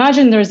 I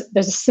imagine there's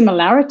a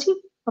similarity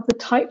of the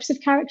types of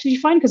characters you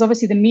find, because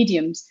obviously the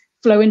mediums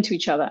flow into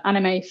each other: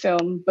 anime,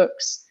 film,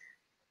 books,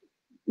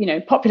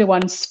 popular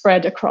ones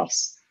spread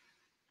across.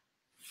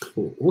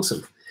 Cool.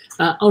 Awesome.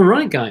 All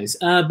right, guys.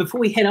 Before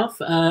we head off,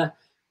 I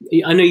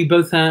know you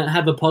both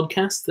have a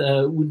podcast.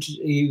 Would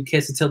you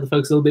care to tell the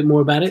folks a little bit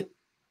more about it?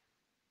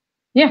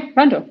 Yeah,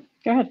 Randall,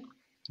 go ahead.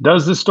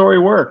 Does the story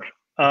work?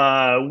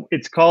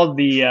 It's called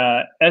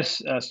the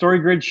Story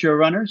Grid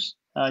Showrunners.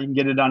 You can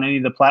get it on any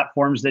of the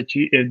platforms that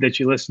you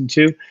listen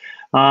to.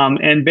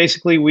 And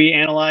basically, we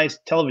analyze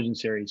television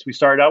series. We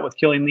started out with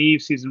Killing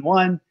Eve season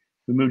 1.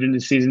 We moved into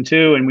season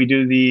 2, and we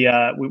do the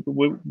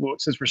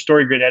since we're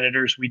story grid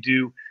editors, we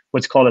do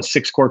what's called a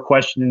 6-core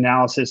question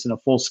analysis and a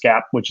full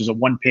SCAP, which is a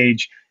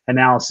 1-page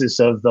analysis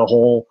of the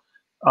whole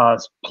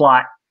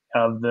plot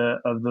of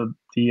the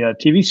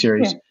TV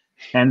series. Yeah.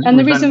 And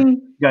the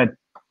reason. Go ahead.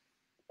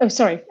 Oh,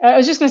 sorry. I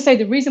was just going to say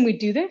the reason we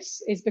do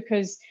this is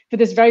because for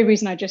this very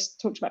reason I just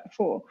talked about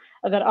before,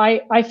 that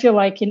I feel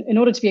like in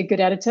order to be a good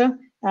editor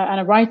and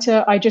a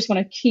writer, I just want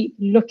to keep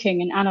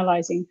looking and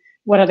analyzing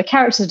what other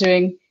characters are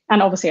doing.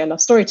 And obviously I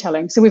love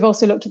storytelling. So we've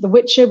also looked at The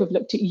Witcher, we've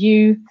looked at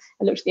You,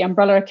 I looked at The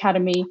Umbrella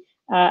Academy,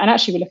 and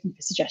actually we're looking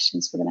for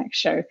suggestions for the next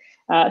show.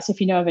 So if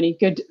you know of any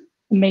good,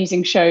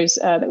 amazing shows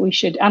that we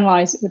should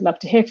analyze, we'd love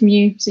to hear from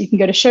you. So you can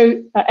go to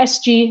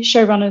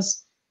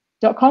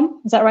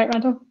sgshowrunners.com. Is that right,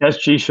 Randall?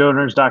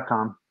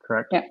 sgshowrunners.com,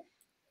 correct. Yeah.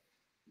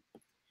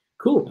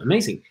 Cool,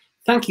 amazing.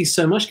 Thank you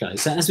so much,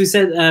 guys. As we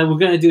said, we're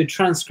going to do a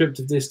transcript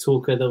of this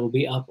talk that will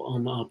be up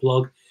on our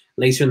blog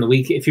later in the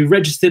week. If you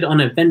registered on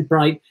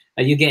Eventbrite,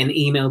 you'll get an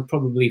email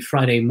probably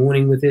Friday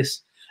morning with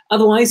this.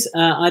 Otherwise,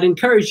 I'd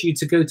encourage you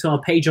to go to our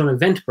page on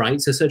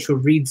Eventbrite. So search for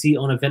Reedsy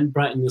on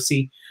Eventbrite, and you'll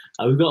see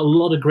we've got a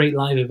lot of great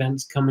live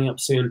events coming up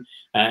soon.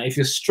 If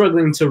you're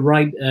struggling to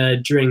write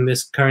during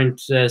this current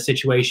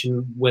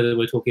situation, whether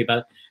we're talking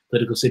about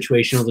political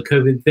situation or the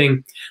COVID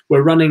thing,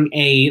 we're running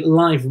a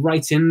live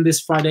write-in this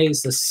Friday.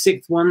 It's the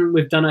 6th one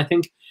we've done, I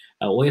think.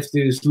 All you have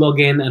to do is log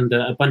in, and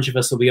a bunch of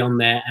us will be on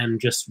there and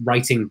just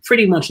writing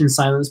pretty much in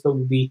silence, but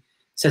we'll be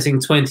setting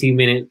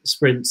 20-minute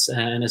sprints,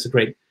 and it's a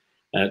great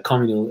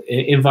communal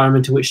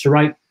environment in which to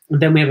write.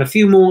 And then we have a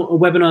few more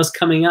webinars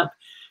coming up.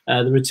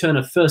 The return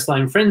of First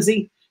Line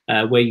Frenzy,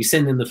 where you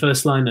send in the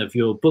first line of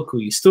your book or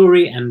your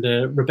story, and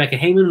Rebecca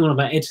Heyman, one of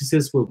our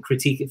editors, will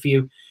critique it for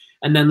you.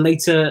 And then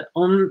later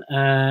on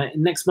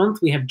next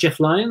month, we have Jeff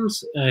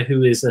Lyons,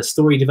 who is a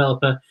story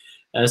developer,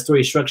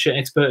 story structure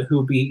expert, who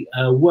will be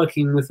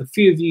working with a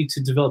few of you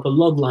to develop a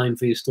log line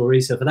for your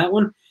story. So for that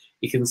one,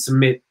 you can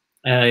submit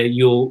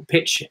your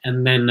pitch,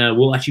 and then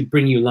we'll actually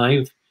bring you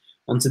live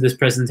onto this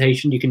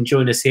presentation. You can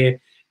join us here,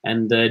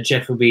 and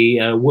Jeff will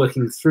be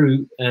working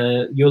through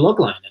your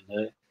log line,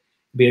 and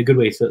be a good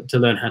way to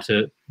learn how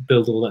to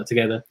build all that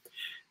together.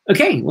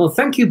 Okay, well,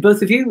 thank you,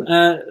 both of you.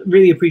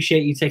 Really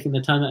appreciate you taking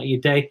the time out of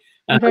your day.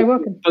 You're very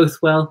welcome. Both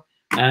well.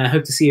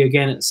 Hope to see you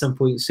again at some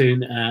point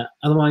soon.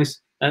 Otherwise,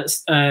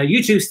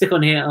 you two stick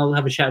on here. I'll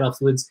have a chat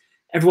afterwards.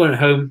 Everyone at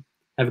home,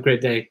 have a great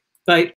day. Bye.